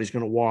everybody's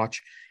going to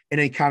watch. And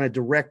then kind of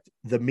direct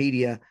the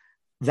media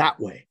that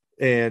way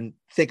and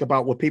think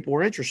about what people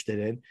are interested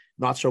in,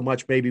 not so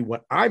much maybe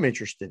what I'm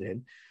interested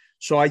in.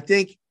 So I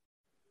think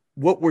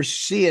what we're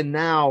seeing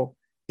now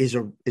is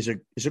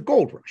a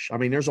gold rush. I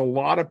mean, there's a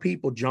lot of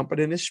people jumping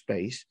in this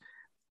space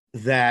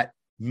that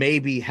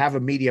maybe have a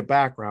media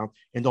background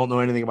and don't know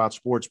anything about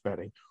sports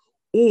betting,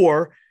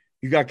 or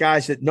you got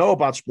guys that know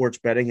about sports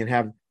betting and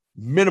have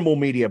minimal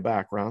media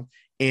background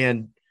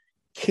and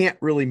can't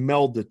really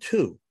meld the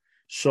two.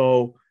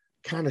 So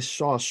kind of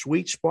saw a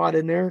sweet spot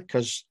in there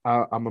because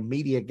I'm a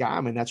media guy.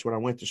 I mean, that's what I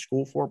went to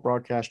school for,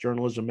 broadcast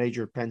journalism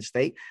major at Penn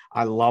State.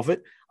 I love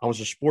it. I was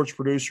a sports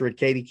producer at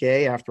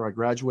KDKA after I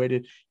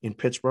graduated in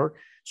Pittsburgh.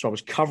 So I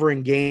was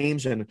covering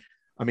games. And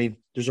I mean,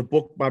 there's a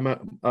book by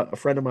a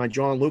friend of mine,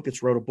 John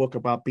Lucas, wrote a book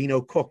about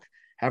Beano Cook.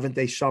 Haven't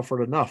they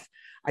suffered enough?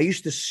 I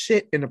used to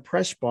sit in the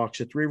press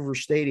box at Three River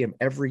Stadium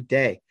every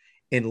day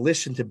and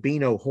listen to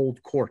Beano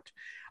hold court.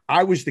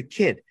 I was the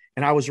kid.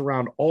 And I was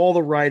around all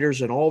the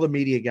writers and all the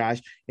media guys.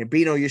 And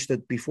Beano used to,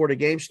 before the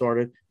game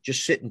started,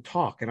 just sit and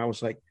talk. And I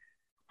was like,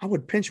 I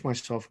would pinch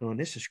myself going,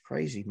 this is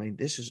crazy, man.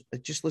 This is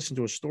just listen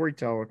to a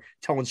storyteller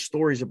telling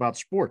stories about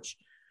sports.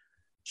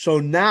 So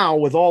now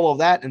with all of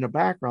that in the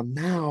background,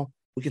 now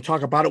we can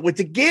talk about it with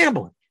the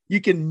gambling. You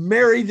can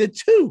marry the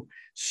two.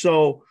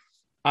 So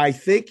I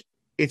think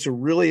it's a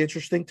really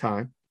interesting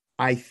time.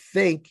 I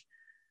think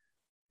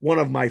one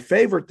of my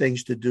favorite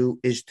things to do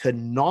is to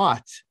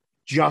not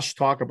just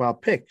talk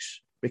about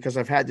picks, because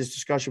I've had this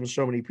discussion with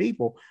so many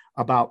people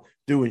about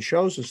doing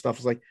shows and stuff.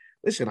 It's like,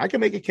 listen, I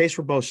can make a case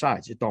for both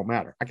sides. It don't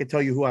matter. I can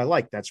tell you who I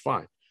like. That's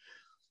fine.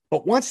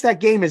 But once that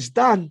game is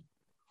done,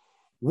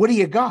 what do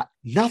you got?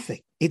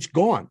 Nothing. It's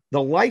gone.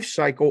 The life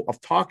cycle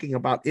of talking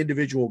about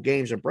individual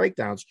games and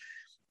breakdowns,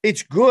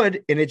 it's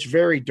good and it's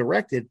very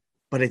directed,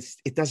 but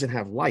it doesn't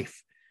have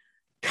life.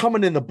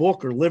 Coming in the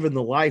book or living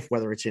the life,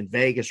 whether it's in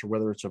Vegas or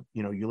whether it's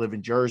you live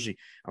in Jersey.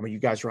 I mean, you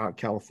guys are out in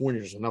California.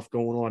 There's enough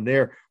going on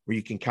there where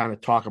you can kind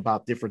of talk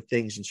about different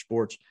things in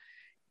sports.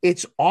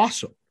 It's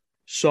awesome.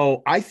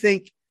 So I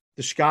think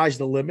the sky's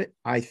the limit.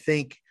 I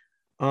think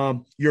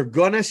you're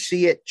going to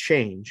see it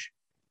change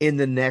in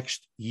the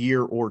next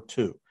year or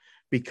two,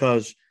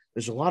 because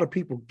there's a lot of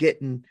people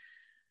getting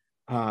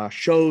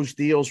shows,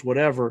 deals,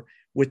 whatever,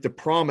 with the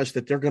promise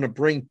that they're going to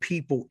bring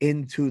people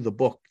into the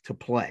book to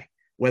play,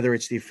 whether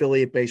it's the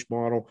affiliate-based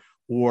model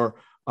or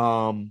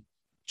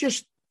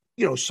just,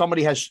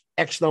 somebody has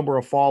X number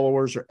of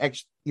followers or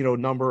X,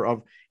 number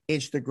of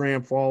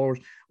Instagram followers.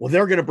 Well,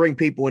 they're going to bring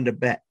people into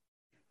bet.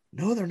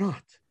 No, they're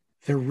not.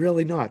 They're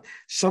really not.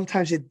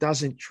 Sometimes it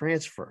doesn't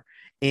transfer.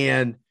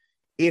 And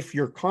if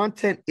your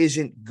content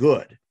isn't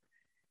good,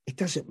 it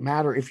doesn't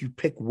matter if you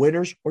pick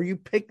winners or you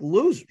pick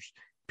losers.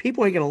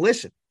 People ain't going to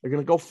listen. They're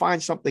going to go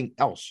find something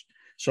else.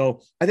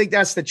 So I think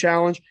that's the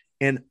challenge.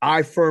 And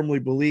I firmly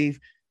believe,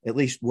 at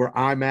least where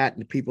I'm at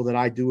and the people that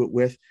I do it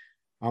with,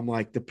 I'm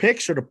like, the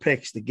picks are the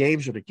picks, the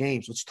games are the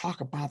games. Let's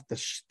talk about the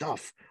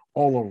stuff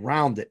all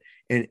around it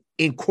and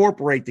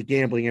incorporate the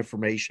gambling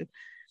information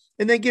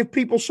and then give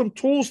people some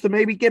tools to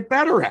maybe get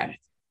better at it.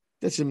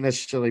 That doesn't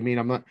necessarily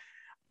mean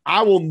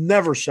I will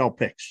never sell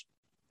picks.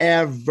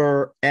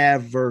 Ever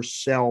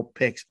sell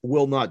picks.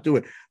 Will not do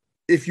it.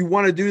 If you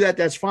want to do that,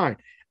 that's fine.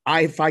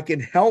 If I can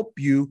help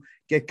you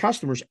get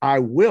customers, I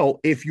will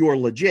if you're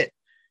legit.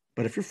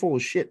 But if you're full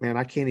of shit, man,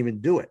 I can't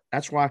even do it.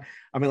 That's why,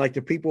 like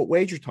the people at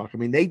Wager Talk,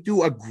 they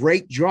do a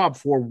great job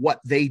for what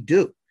they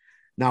do.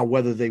 Now,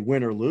 whether they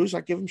win or lose,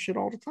 I give them shit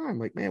all the time.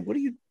 Like, man, what are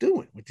you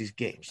doing with these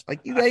games?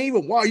 Like, you ain't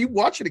even, are you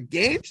watching the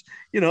games?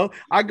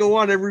 I go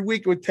on every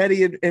week with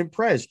Teddy and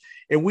Prez,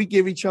 and we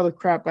give each other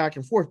crap back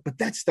and forth. But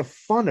that's the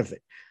fun of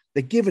it.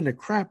 The giving the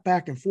crap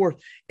back and forth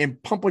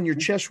and pumping your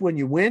chest when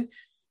you win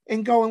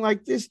and going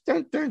like this,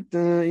 dun, dun,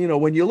 dun,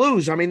 when you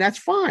lose. That's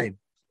fine.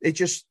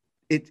 It's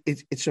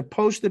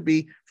supposed to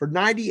be, for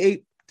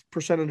 98%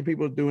 of the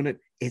people doing it,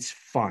 it's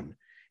fun.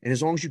 And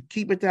as long as you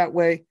keep it that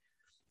way,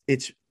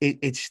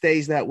 it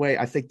stays that way.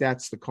 I think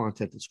that's the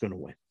content that's going to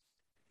win.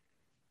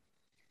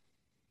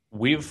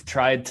 We've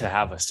tried to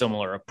have a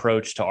similar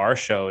approach to our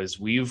show as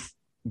we've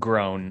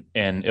grown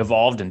and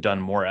evolved and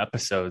done more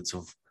episodes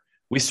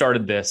we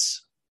started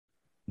this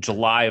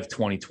July of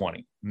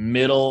 2020,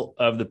 middle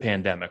of the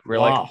pandemic. We're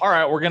like, all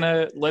right,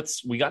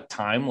 we got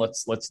time.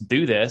 Let's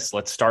do this.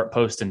 Let's start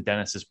posting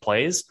Dennis's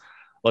plays.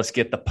 Let's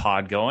get the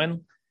pod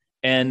going.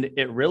 And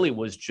it really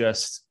was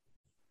just,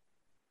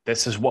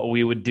 this is what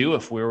we would do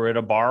if we were at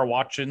a bar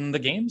watching the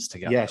games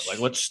together. Yes. Like,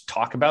 let's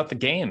talk about the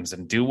games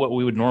and do what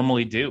we would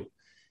normally do.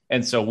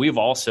 And so we've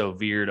also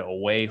veered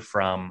away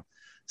from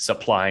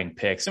supplying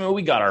picks.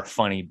 We got our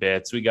funny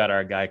bits. We got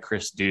our guy,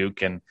 Chris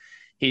Duke, and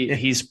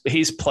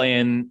he's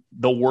playing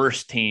the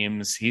worst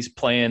teams. He's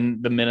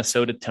playing the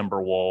Minnesota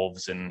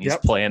Timberwolves, and he's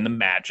playing the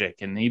Magic,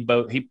 and he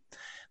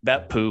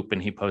that poop,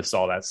 and he posts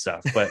all that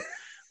stuff. But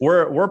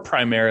we're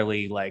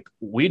primarily like,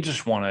 we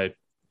just want to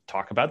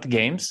talk about the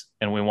games,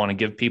 and we want to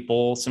give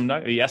people some.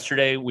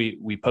 Yesterday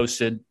we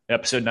posted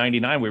episode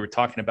 99. We were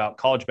talking about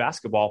college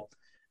basketball.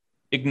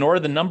 Ignore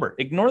the number.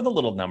 Ignore the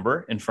little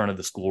number in front of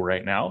the school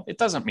right now. It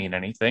doesn't mean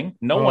anything.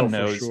 No one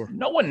knows. Sure.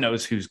 No one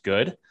knows who's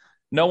good.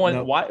 No one.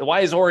 Nope.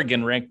 Why is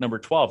Oregon ranked number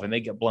 12 and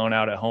they get blown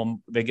out at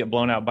home? They get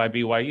blown out by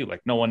BYU.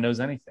 Like, no one knows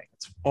anything.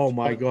 Oh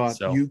my God!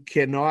 So, you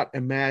cannot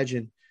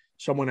imagine.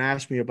 Someone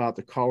asked me about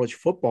the college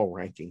football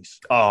rankings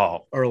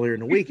earlier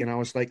in the week, and I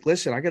was like,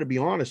 "Listen, I got to be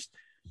honest.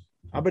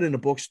 I've been in the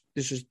books.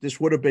 This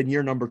would have been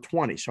year number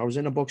 20. So I was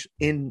in the books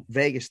in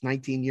Vegas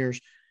 19 years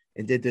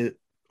and did the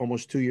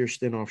almost 2-year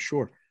stint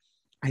offshore.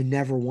 I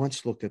never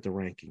once looked at the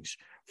rankings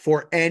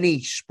for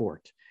any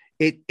sport.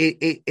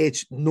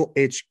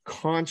 It's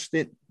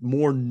constant,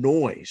 more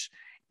noise.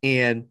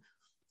 And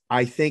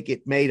I think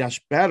it made us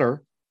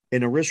better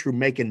in a risk room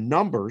making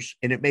numbers,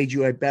 and it made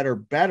you a better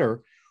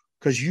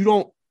because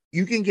you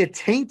can get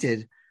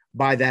tainted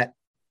by that,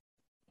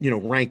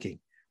 ranking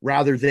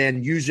rather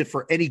than use it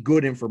for any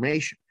good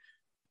information.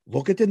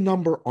 Look at the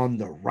number on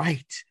the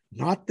right,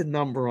 not the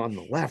number on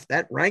the left.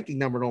 That ranking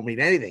number don't mean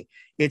anything.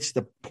 It's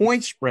the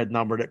point spread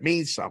number that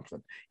means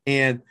something.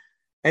 And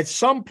at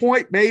some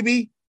point,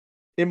 maybe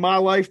in my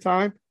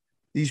lifetime,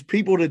 these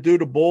people that do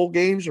the bowl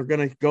games are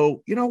going to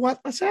go, you know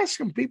what? Let's ask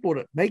some people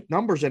to make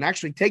numbers and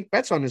actually take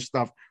bets on this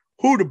stuff,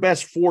 who the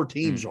best 4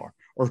 teams are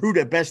or who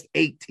the best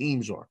 8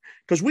 teams are.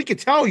 Because we could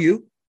tell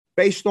you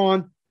based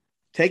on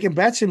taking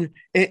bets and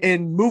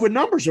moving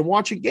numbers and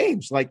watching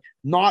games, like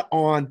not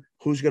on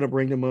who's going to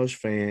bring the most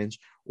fans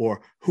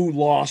or who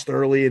lost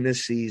early in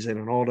this season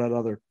and all that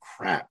other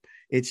crap.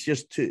 It's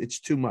just it's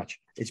too much.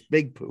 It's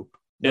big poop.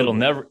 It'll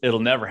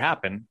never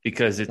happen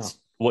because it's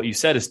what you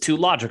said is too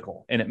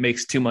logical and it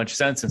makes too much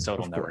sense. And so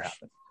it'll never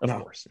happen. Of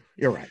course.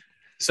 You're right.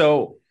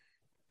 So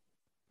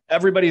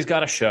everybody's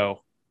got a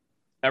show.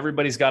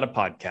 Everybody's got a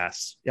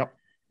podcast. Yep.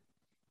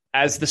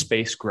 As the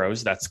space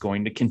grows, that's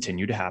going to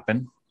continue to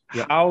happen.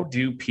 Yep. How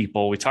do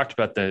people, we talked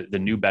about the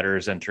new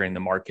bettors entering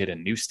the market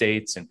in new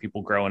states and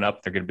people growing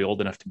up, they're going to be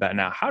old enough to bet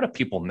now. How do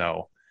people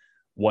know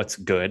what's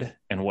good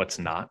and what's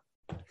not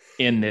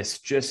in this?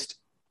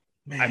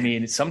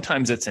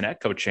 Sometimes it's an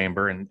echo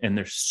chamber and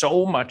there's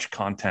so much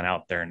content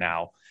out there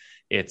now.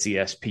 It's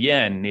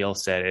ESPN. Neil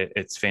said it.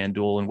 It's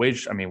FanDuel and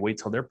Wage. wait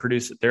till they're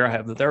produced. They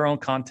have their own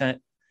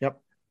content. Yep.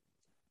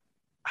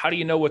 How do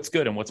you know what's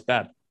good and what's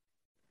bad?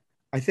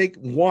 I think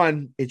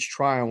one, it's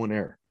trial and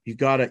error. You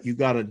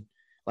gotta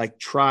like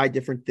try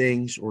different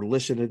things or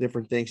listen to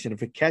different things. And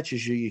if it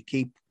catches you, you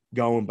keep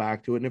going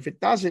back to it. And if it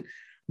doesn't,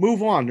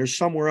 move on. There's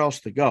somewhere else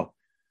to go.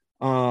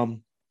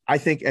 I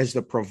think as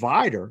the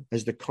provider,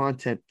 as the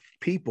content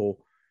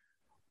people,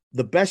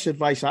 the best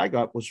advice I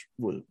got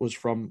was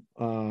from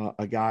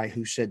a guy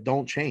who said,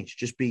 don't change,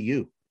 just be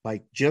you.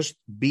 Like, just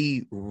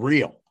be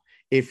real.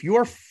 If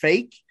you're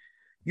fake,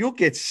 you'll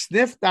get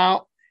sniffed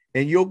out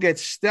and you'll get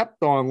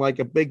stepped on like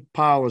a big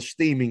pile of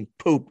steaming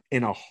poop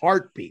in a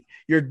heartbeat.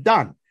 You're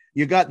done.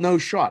 You got no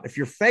shot. If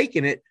you're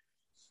faking it,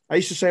 I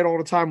used to say it all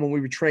the time when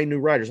we would train new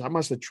writers. I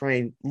must have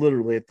trained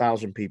literally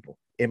 1,000 people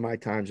in my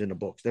times in the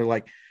books. They're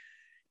like,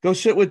 go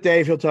sit with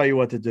Dave. He'll tell you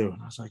what to do.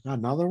 And I was like,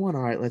 another one?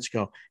 All right, let's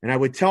go. And I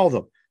would tell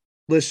them,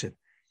 listen,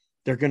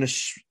 they're going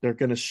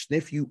to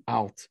sniff you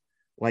out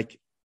like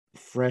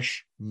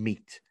fresh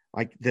meat.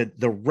 Like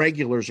the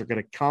regulars are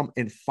going to come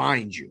and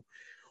find you.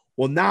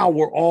 Well, now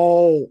we're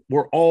all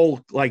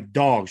like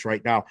dogs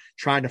right now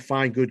trying to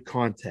find good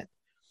content.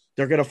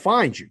 They're going to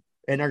find you,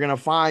 and they're going to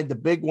find the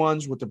big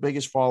ones with the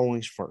biggest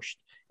followings first.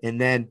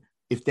 And then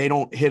if they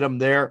don't hit them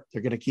there,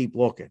 they're going to keep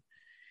looking.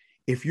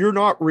 If you're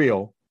not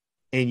real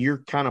and you're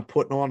kind of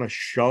putting on a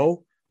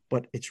show,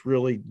 but it's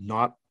really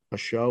not a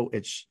show,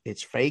 it's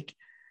fake,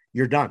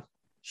 you're done.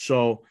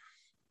 So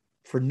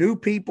for new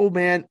people,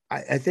 man,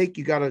 I think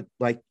you got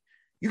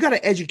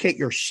to educate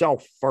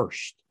yourself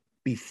first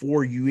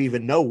before you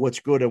even know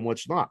what's good and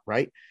what's not,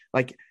 right?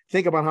 Like,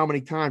 think about how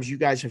many times you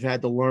guys have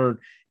had to learn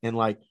and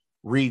like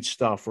read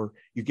stuff, or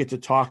you get to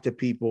talk to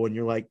people and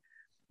you're like,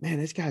 man,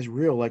 this guy's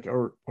real. Like,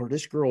 or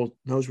this girl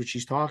knows what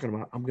she's talking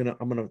about. I'm going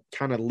to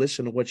kind of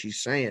listen to what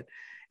she's saying.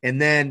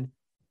 And then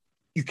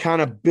you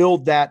kind of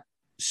build that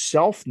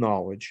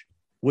self-knowledge,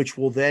 which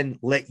will then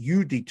let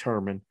you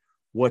determine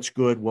what's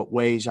good, what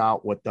weighs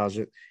out, what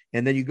doesn't.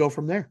 And then you go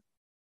from there.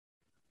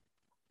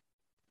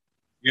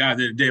 Yeah,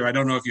 Dave, I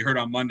don't know if you heard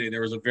on Monday,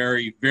 there was a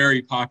very,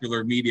 very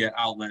popular media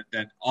outlet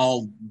that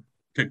all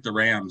picked the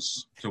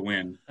Rams to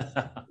win.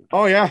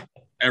 Oh, yeah.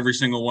 Every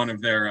single one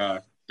of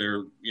their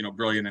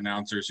brilliant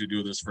announcers who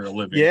do this for a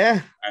living.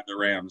 Yeah. At the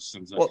Rams.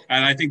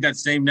 And I think that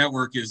same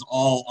network is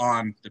all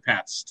on the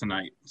Pats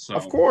tonight. So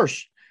of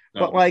course.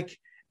 But like,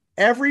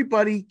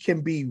 everybody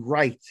can be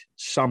right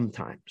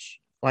sometimes.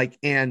 Like,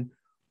 and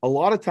a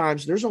lot of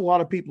times there's a lot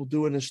of people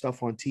doing this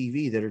stuff on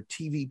TV that are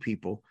TV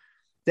people.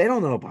 They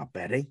don't know about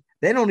betting.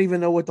 They don't even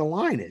know what the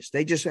line is.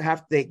 They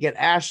get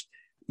asked,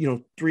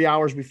 3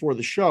 hours before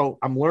the show.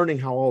 I'm learning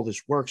how all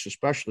this works,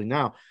 especially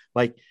now.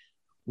 Like,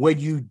 when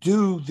you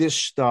do this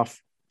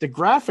stuff, the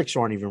graphics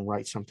aren't even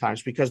right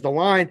sometimes, because the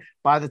line,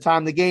 by the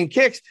time the game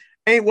kicks,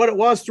 ain't what it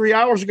was 3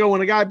 hours ago when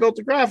the guy built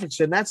the graphics.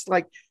 And that's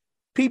like,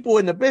 people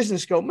in the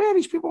business go, man,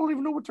 these people don't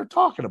even know what they're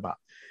talking about.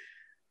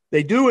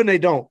 They do and they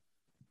don't.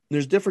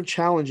 There's different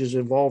challenges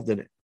involved in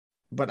it.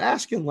 But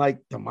asking like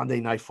the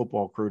Monday Night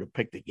Football crew to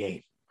pick the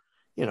game,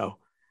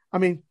 I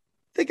mean,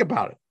 think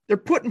about it. They're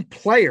putting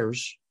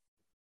players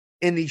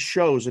in these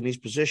shows, in these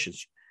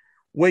positions.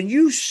 When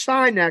you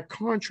sign that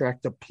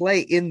contract to play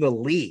in the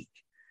league,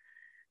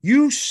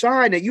 you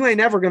sign it, you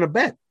ain't ever going to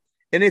bet.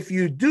 And if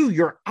you do,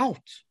 you're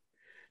out.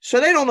 So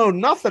they don't know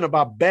nothing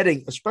about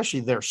betting,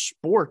 especially their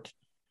sport.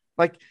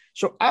 Like,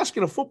 so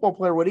asking a football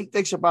player what he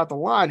thinks about the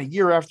line a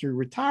year after he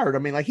retired, I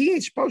mean, like, he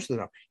ain't supposed to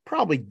know.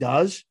 Probably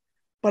does.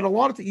 But a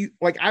lot of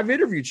I've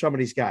interviewed some of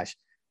these guys.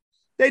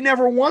 They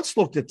never once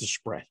looked at the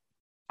spread.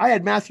 I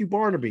had Matthew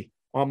Barnaby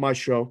on my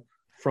show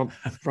from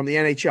the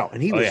NHL,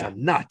 and he was a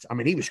nut. I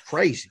mean, he was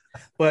crazy.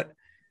 But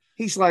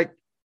he's like,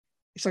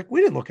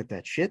 we didn't look at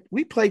that shit.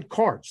 We played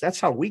cards. That's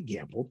how we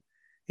gambled.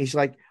 He's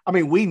like, I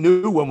mean, we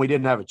knew when we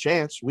didn't have a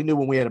chance. We knew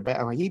when we had a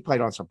bad. He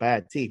played on some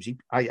bad teams.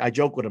 I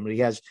joke with him that he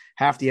has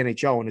half the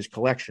NHL in his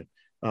collection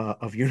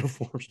of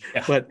uniforms.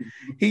 Yeah. But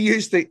they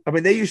used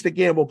to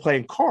gamble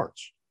playing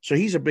cards. So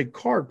he's a big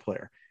card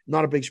player,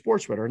 not a big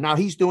sports bettor. Now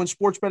he's doing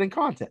sports betting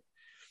content.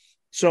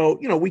 So,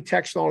 we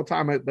text all the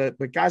time,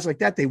 but guys like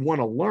that, they want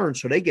to learn,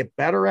 so they get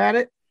better at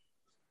it.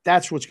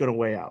 That's what's going to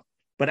weigh out.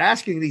 But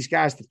asking these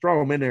guys to throw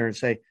them in there and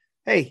say,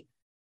 hey,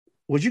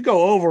 would you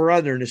go over or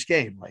under in this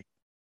game? Like,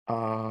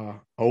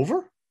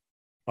 over?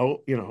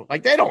 Oh,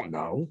 like, they don't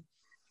know.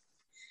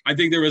 I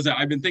think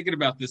I've been thinking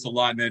about this a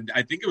lot, and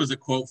I think it was a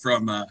quote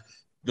from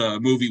the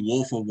movie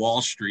Wolf of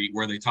Wall Street,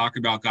 where they talk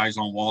about guys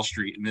on Wall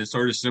Street. And it's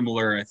sort of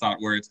similar, I thought,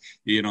 where it's,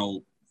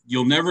 you'll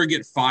never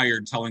get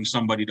fired telling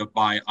somebody to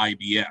buy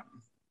IBM.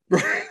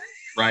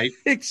 Right?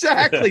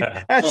 Exactly.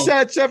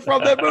 That's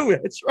from that movie.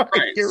 That's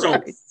right. You're so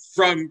right.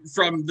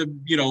 From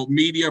the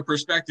media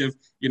perspective,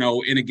 in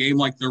a game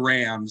like the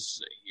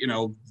Rams,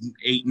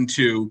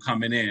 8-2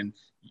 coming in,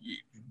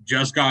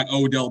 just got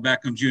Odell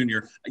Beckham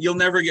Jr. You'll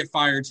never get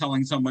fired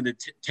telling someone to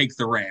take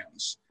the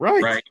Rams.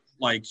 Right?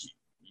 Like,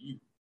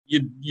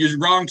 you're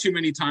wrong too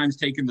many times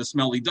taking the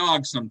smelly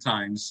dog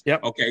sometimes.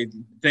 Yep. Okay,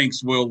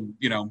 thanks. We'll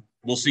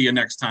see you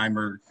next time,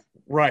 or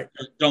right.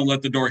 Don't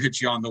let the door hit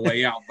you on the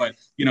way out. But,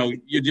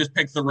 you just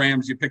pick the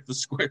Rams, you pick the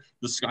square,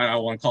 I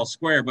don't want to call it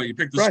square, but you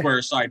pick the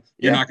square side,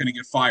 you're not going to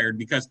get fired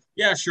because,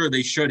 sure,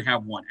 they should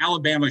have one.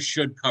 Alabama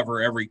should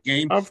cover every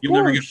game. You'll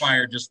never get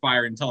fired, just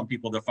fire and telling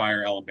people to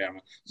fire Alabama.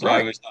 So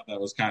I always thought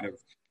that was kind of,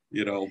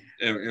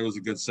 it was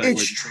a good segue.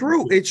 It's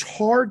true. It's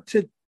hard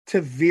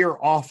to veer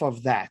off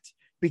of that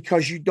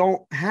because you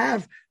don't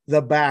have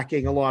the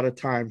backing a lot of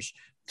times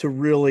to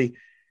really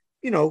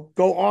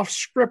go off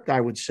script,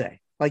 I would say.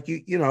 Like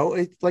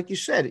like you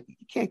said, you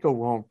can't go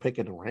wrong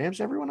picking the Rams.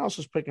 Everyone else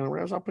is picking the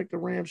Rams. I'll pick the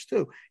Rams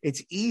too.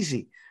 It's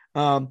easy.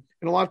 And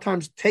a lot of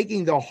times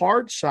taking the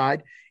hard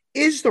side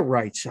is the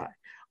right side.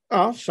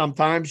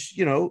 Sometimes,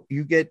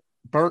 you get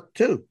burnt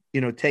too,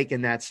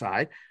 taking that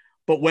side.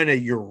 But when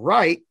you're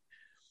right,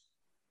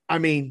 I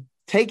mean,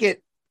 take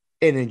it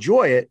and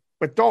enjoy it,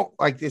 but don't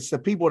it's the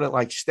people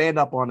that stand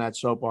up on that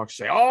soapbox,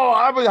 say, oh,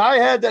 I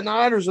had the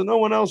Niners and no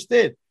one else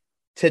did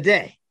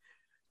today.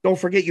 Don't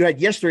forget you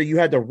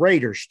had the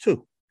Raiders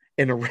too,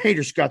 and the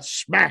Raiders got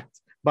smacked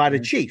by the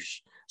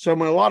Chiefs. So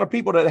when a lot of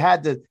people that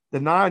had the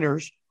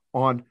Niners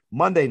on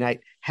Monday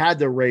night had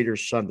the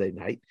Raiders Sunday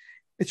night,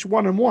 it's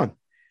 1-1.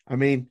 I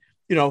mean,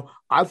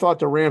 I thought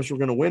the Rams were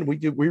going to win.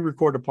 We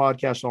recorded a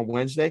podcast on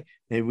Wednesday,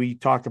 and we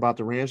talked about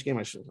the Rams game.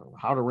 I said,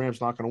 how are the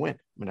Rams not going to win? I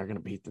mean, they're going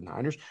to beat the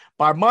Niners.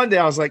 By Monday,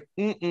 I was like,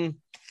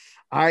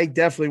 I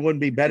definitely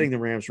wouldn't be betting the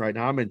Rams right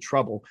now. I'm in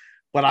trouble,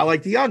 but I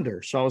like the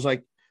under. So I was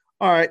like,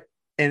 all right.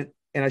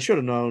 And I should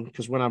have known,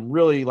 because when I'm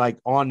really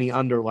on the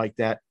under like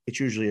that, it's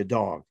usually a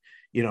dog.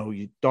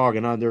 You dog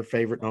and under,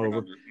 favorite and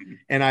over.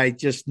 And I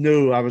just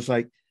knew, I was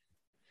like,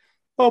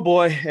 oh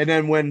boy. And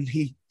then when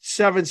he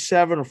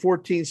 7-7 or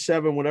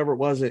 14-7, whatever it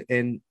was,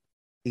 and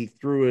he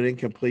threw an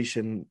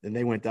incompletion and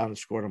they went down and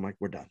scored, I'm like,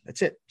 we're done.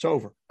 That's it. It's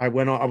over. I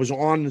was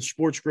on the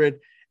Sports Grid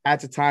at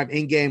the time,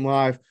 in-game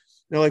live.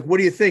 They're like, what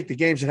do you think? The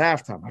game's at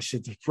halftime. I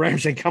said, the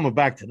Rams ain't coming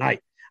back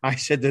tonight. I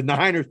said, the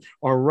Niners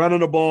are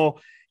running the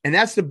ball. And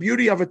that's the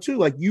beauty of it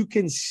too. You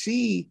can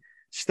see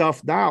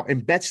stuff now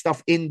and bet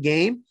stuff in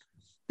game.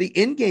 The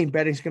in-game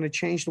betting is going to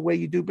change the way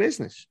you do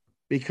business,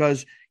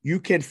 because you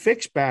can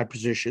fix bad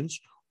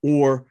positions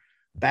or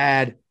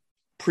bad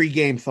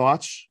pregame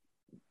thoughts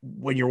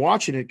when you're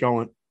watching it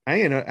going, I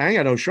ain't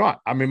got no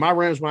shot. I mean, my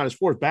Rams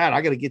 -4 is bad.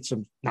 I got to get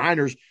some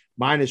Niners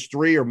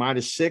 -3 or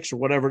 -6 or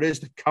whatever it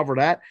is to cover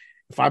that.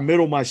 If I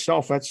middle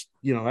myself, that's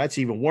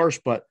even worse,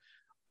 but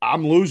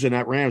I'm losing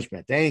that Rams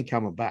bet. They ain't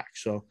coming back.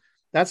 So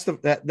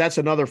that's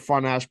another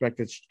fun aspect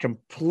that's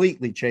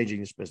completely changing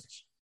this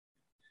business.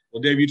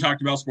 Well, Dave, you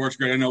talked about Sports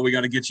Grid. I know we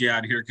got to get you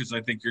out of here because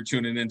I think you're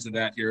tuning into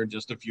that here in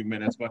just a few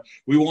minutes. But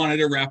we wanted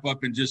to wrap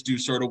up and just do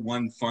sort of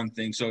one fun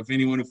thing. So if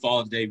anyone who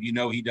follows Dave,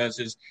 he does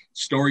his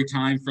story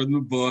time for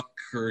the book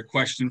or a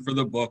question for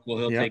the book.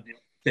 Well, he'll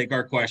take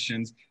our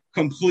questions.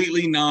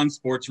 Completely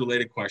non-sports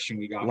related question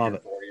we got here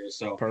for you.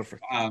 So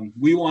perfect.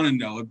 We want to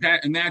know.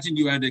 Imagine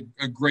you had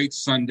a great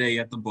Sunday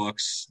at the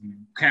books, you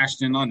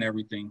cashed in on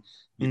everything.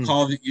 You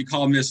call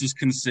Mrs.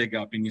 Consig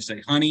up and you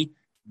say, honey,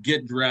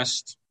 get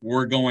dressed.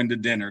 We're going to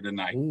dinner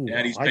tonight. Ooh,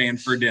 Daddy's paying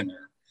for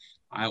dinner.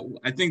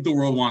 I think the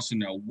world wants to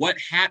know, what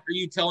hat are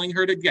you telling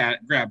her to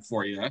grab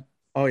for you?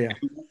 Oh yeah.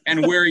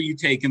 And where are you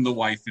taking the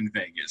wife in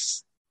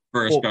Vegas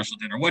for a special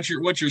dinner? What's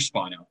your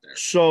spot out there?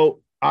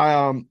 So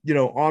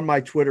on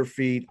my Twitter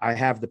feed, I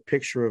have the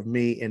picture of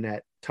me in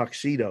that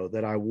tuxedo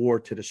that I wore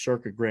to the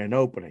Circa grand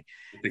opening.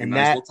 And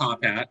nice little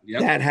top hat.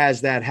 Yep. That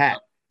has that hat.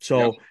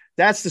 So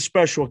that's the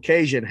special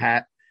occasion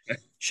hat.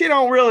 She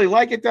don't really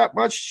like it that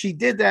much. She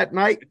did that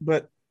night,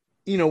 but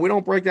we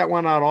don't break that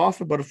one out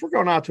often. But if we're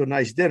going out to a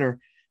nice dinner,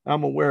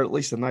 I'm gonna wear at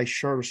least a nice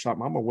shirt or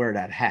something. I'm gonna wear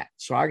that hat.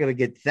 So I got to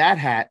get that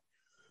hat.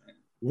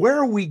 Where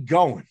are we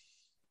going?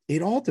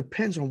 It all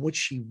depends on what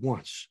she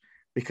wants,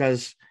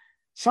 because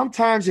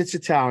sometimes it's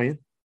Italian,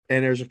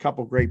 and there's a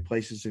couple great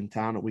places in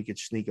town that we could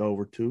sneak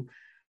over to.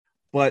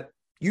 But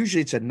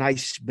usually it's a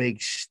nice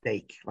big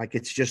steak.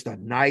 It's just a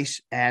nice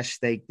ass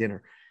steak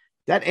dinner.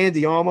 That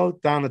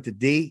Andiamo down at the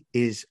D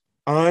is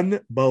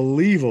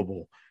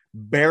unbelievable.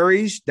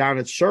 Barry's down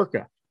at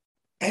Circa,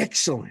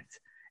 excellent.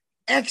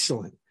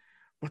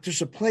 But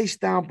there's a place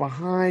down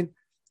behind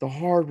the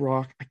Hard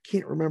Rock. I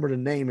can't remember the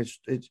name. It's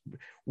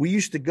we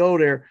used to go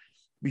there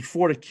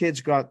before the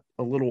kids got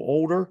a little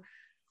older.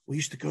 We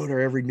used to go there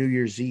every New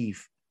Year's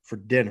Eve for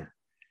dinner,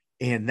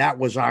 and that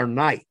was our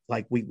night.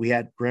 We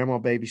had grandma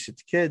babysit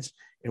the kids,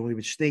 and we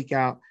would sneak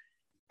out,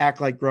 act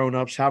like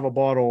grown-ups, have a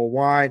bottle of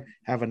wine,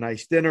 have a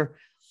nice dinner.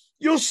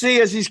 You'll see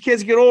as these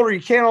kids get older,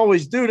 you can't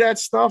always do that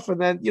stuff. And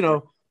then,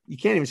 you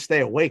can't even stay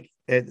awake,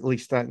 at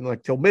least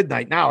till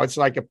midnight. Now it's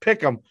like a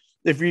pick 'em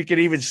if you can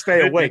even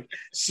stay awake.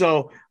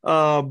 So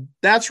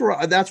that's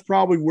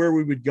probably where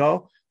we would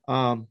go.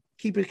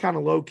 Keep it kind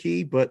of low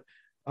key, but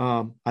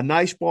a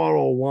nice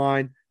bottle of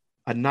wine,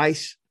 a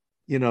nice,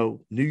 New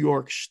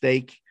York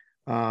steak.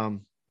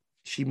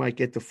 She might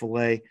get the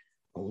filet,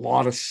 a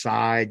lot of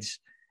sides,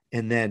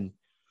 and then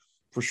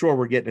for sure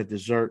we're getting a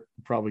dessert.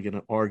 We're probably going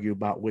to argue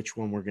about which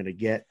one we're going to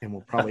get, and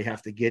we'll probably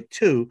have to get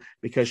two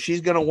because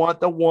she's going to want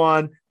the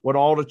one with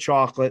all the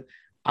chocolate.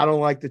 I don't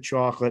like the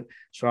chocolate,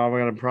 so I'm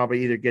going to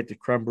probably either get the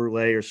creme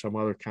brulee or some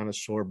other kind of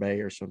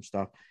sorbet or some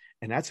stuff,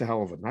 and that's a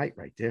hell of a night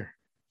right there.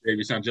 Dave,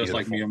 you sound just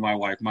like me and my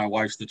wife. My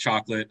wife's the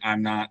chocolate.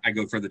 I'm not. I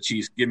go for the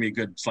cheese. Give me a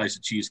good slice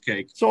of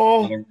cheesecake.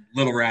 So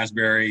little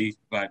raspberry,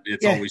 but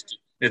it's always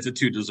It's a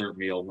 2 dessert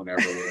meal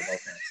whenever we're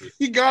fancy.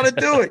 You got to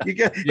do it.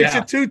 It's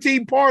a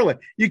 2-team parlay.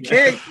 You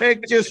can't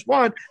pick just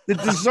one. The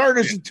dessert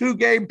is a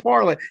 2-game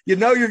parlay. You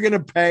know you're going to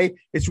pay.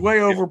 It's way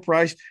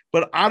overpriced,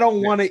 but I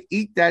don't want to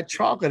eat that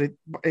chocolate.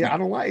 I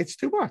don't like it. It's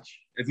too much.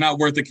 It's not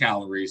worth the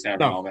calories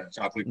having all that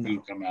chocolate food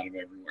come out of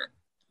everywhere.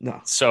 No.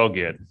 So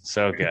good.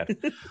 So good.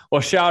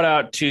 Well, shout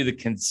out to the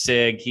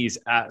Consig. He's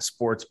at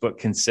Sportsbook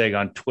Consig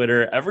on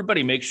Twitter.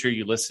 Everybody make sure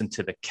you listen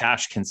to the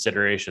Cash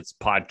Considerations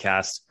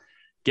podcast.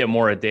 Get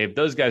more of Dave.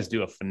 Those guys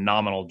do a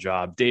phenomenal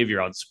job. Dave,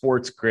 you're on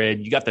Sports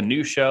Grid. You got the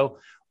new show.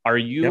 Are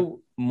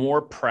you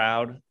more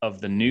proud of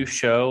the new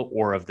show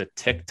or of the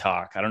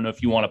TikTok? I don't know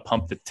if you want to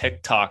pump the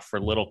TikTok for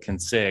Little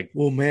Consig.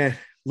 Well, man,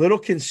 Little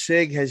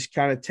Consig has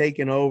kind of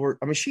taken over.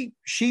 I mean,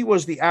 she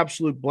was the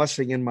absolute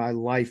blessing in my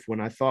life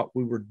when I thought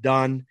we were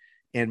done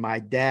and my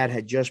dad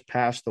had just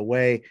passed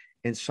away,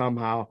 and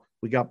somehow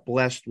we got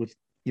blessed with,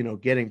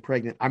 getting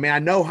pregnant. I mean, I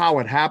know how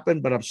it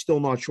happened, but I'm still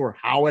not sure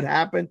how it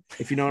happened,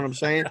 if you know what I'm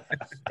saying.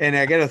 And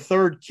I got a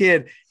third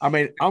kid. I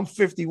mean, I'm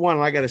 51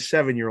 and I got a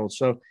 7-year-old.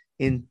 So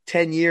in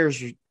 10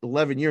 years,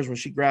 11 years, when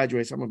she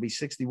graduates, I'm going to be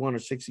 61 or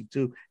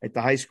 62 at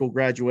the high school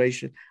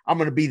graduation. I'm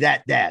going to be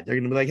that dad. They're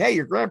going to be like, hey,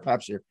 your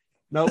grandpa's here.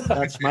 Nope,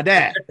 that's my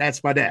dad.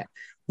 That's my dad.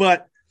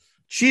 But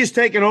she has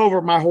taken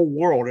over my whole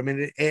world. I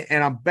mean,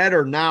 and I'm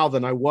better now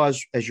than I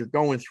was as you're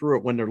going through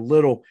it when they're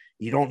little.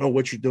 You don't know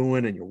what you're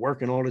doing and you're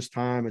working all this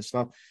time and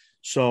stuff.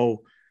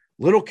 So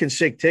Little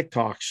Consig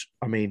TikToks,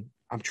 I mean,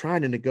 I'm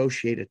trying to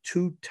negotiate a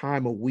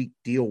 2-time-a-week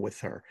deal with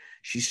her.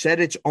 She said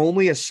it's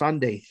only a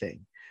Sunday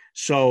thing.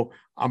 So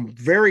I'm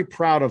very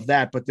proud of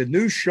that. But the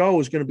new show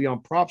is going to be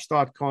on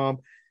props.com.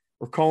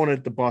 We're calling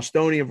it the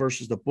Bostonian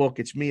versus the Book.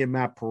 It's me and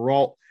Matt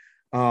Perrault.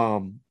 We're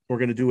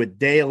going to do it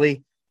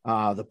daily.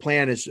 The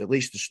plan is at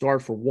least to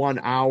start for 1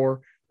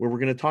 hour where we're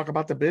going to talk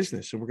about the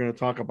business and we're going to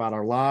talk about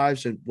our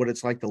lives and what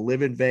it's like to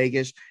live in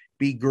Vegas,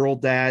 be girl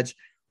dads,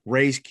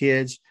 raise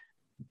kids,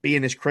 be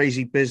in this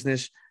crazy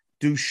business,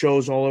 do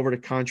shows all over the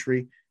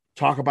country,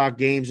 talk about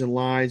games and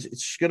lines.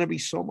 It's going to be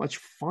so much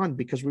fun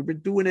because we've been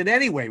doing it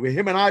anyway. With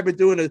him and I have been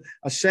doing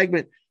a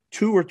segment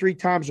 2 or 3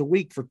 times a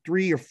week for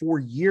 3 or 4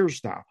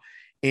 years now.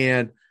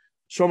 And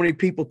so many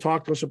people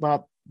talk to us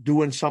about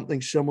doing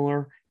something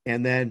similar.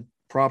 And then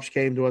Props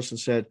came to us and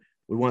said,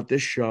 we want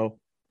this show.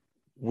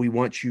 We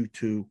want you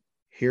to,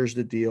 here's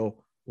the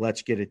deal.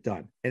 Let's get it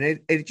done.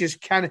 And it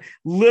just kind of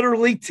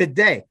literally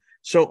today.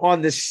 So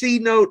on the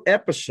C-Note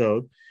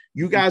episode,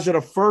 you guys are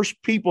the first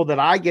people that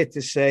I get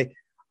to say,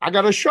 I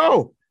got a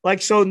show.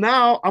 Like, so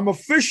now I'm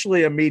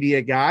officially a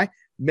media guy,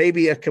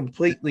 maybe a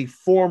completely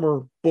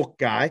former book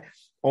guy.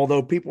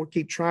 Although people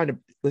keep trying to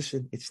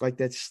listen, it's like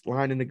that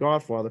line in The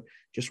Godfather.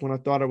 Just when I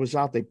thought I was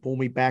out, they pull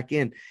me back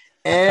in.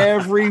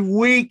 Every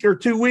week or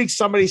 2 weeks,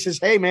 somebody says,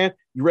 hey, man,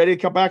 you ready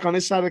to come back on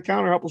this side of the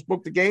counter, help us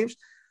book the games?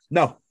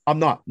 No, I'm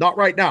not. Not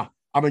right now.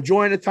 I'm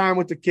enjoying the time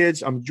with the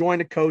kids. I'm enjoying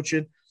the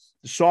coaching.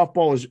 The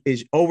softball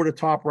is over the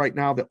top right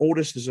now. The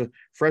oldest is a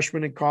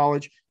freshman in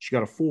college. She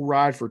got a full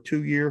ride for a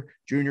 2-year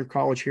junior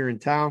college here in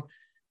town.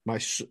 My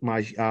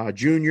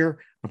junior,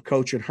 I'm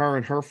coaching her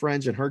and her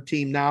friends and her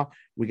team now.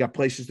 We got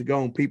places to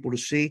go and people to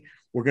see.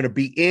 We're going to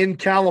be in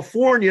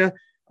California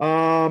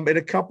in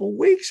a couple of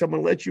weeks. I'm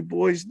going to let you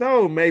boys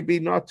know, maybe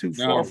not too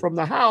far from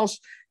the house.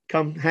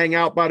 Come hang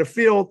out by the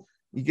field.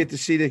 You get to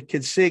see the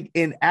Consig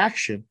in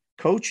action,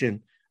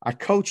 coaching. I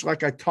coach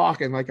like I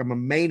talk and like I'm a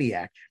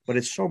maniac, but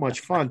it's so much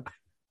fun.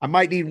 I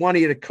might need one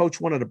of you to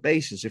coach one of the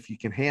bases if you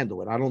can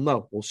handle it. I don't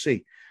know. We'll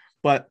see.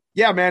 But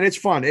yeah, man, it's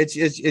fun.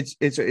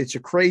 It's a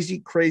crazy,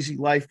 crazy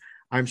life.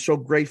 I'm so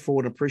grateful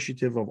and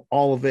appreciative of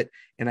all of it.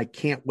 And I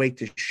can't wait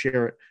to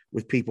share it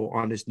with people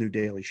on this new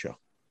daily show.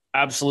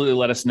 Absolutely.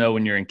 Let us know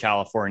when you're in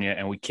California,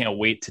 and we can't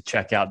wait to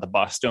check out the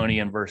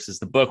Bostonian versus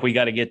the Book. We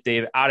got to get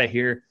Dave out of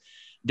here.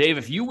 Dave,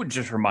 if you would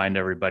just remind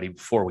everybody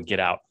before we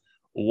get out,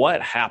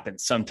 what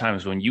happens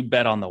sometimes when you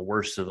bet on the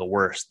worst of the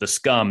worst, the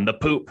scum, the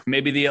poop,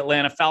 maybe the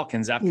Atlanta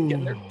Falcons after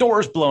getting their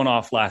doors blown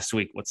off last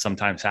week, what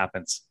sometimes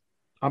happens?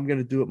 I'm going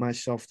to do it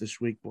myself this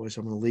week, boys.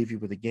 I'm going to leave you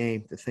with a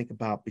game to think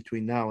about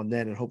between now and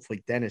then, and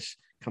hopefully Dennis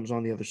comes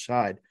on the other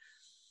side.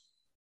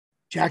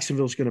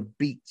 Jacksonville's going to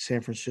beat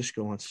San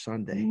Francisco on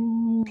Sunday.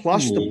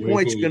 Plus the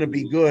point's going to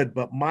be good,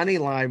 but money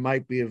line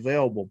might be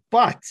available.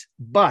 But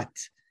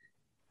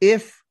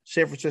if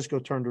San Francisco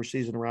turned their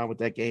season around with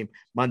that game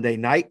Monday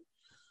night,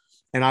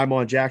 and I'm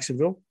on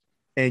Jacksonville,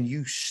 and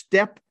you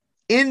step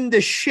in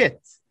the shit,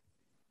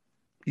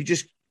 you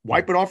just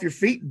wipe it off your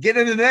feet and get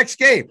into the next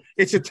game.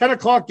 It's a 10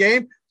 o'clock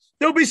game.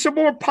 There'll be some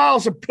more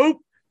piles of poop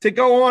to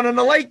go on in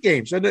the late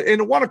games and in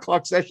the 1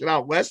 o'clock session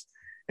out west.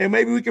 And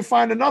maybe we can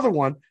find another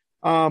one.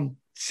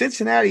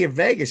 Cincinnati and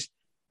Vegas,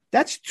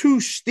 that's 2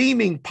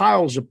 steaming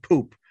piles of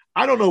poop.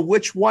 I don't know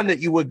which one that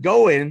you would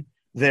go in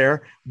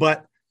there,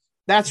 but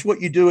that's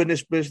what you do in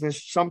this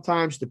business.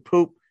 Sometimes the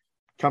poop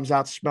comes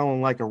out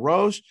smelling like a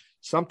rose.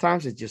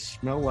 Sometimes it just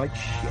smells like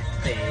shit.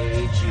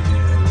 Fade you.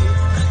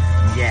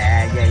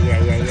 Yeah.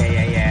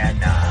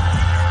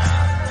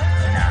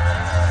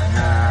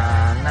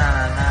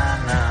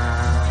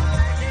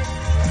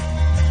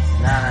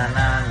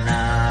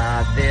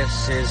 Nah.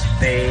 This is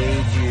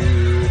fade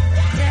you.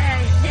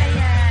 Yeah, yeah,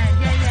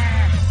 yeah, yeah,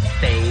 yeah.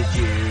 Fade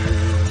you.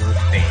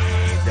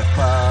 Fade the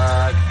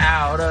fuck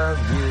out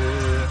of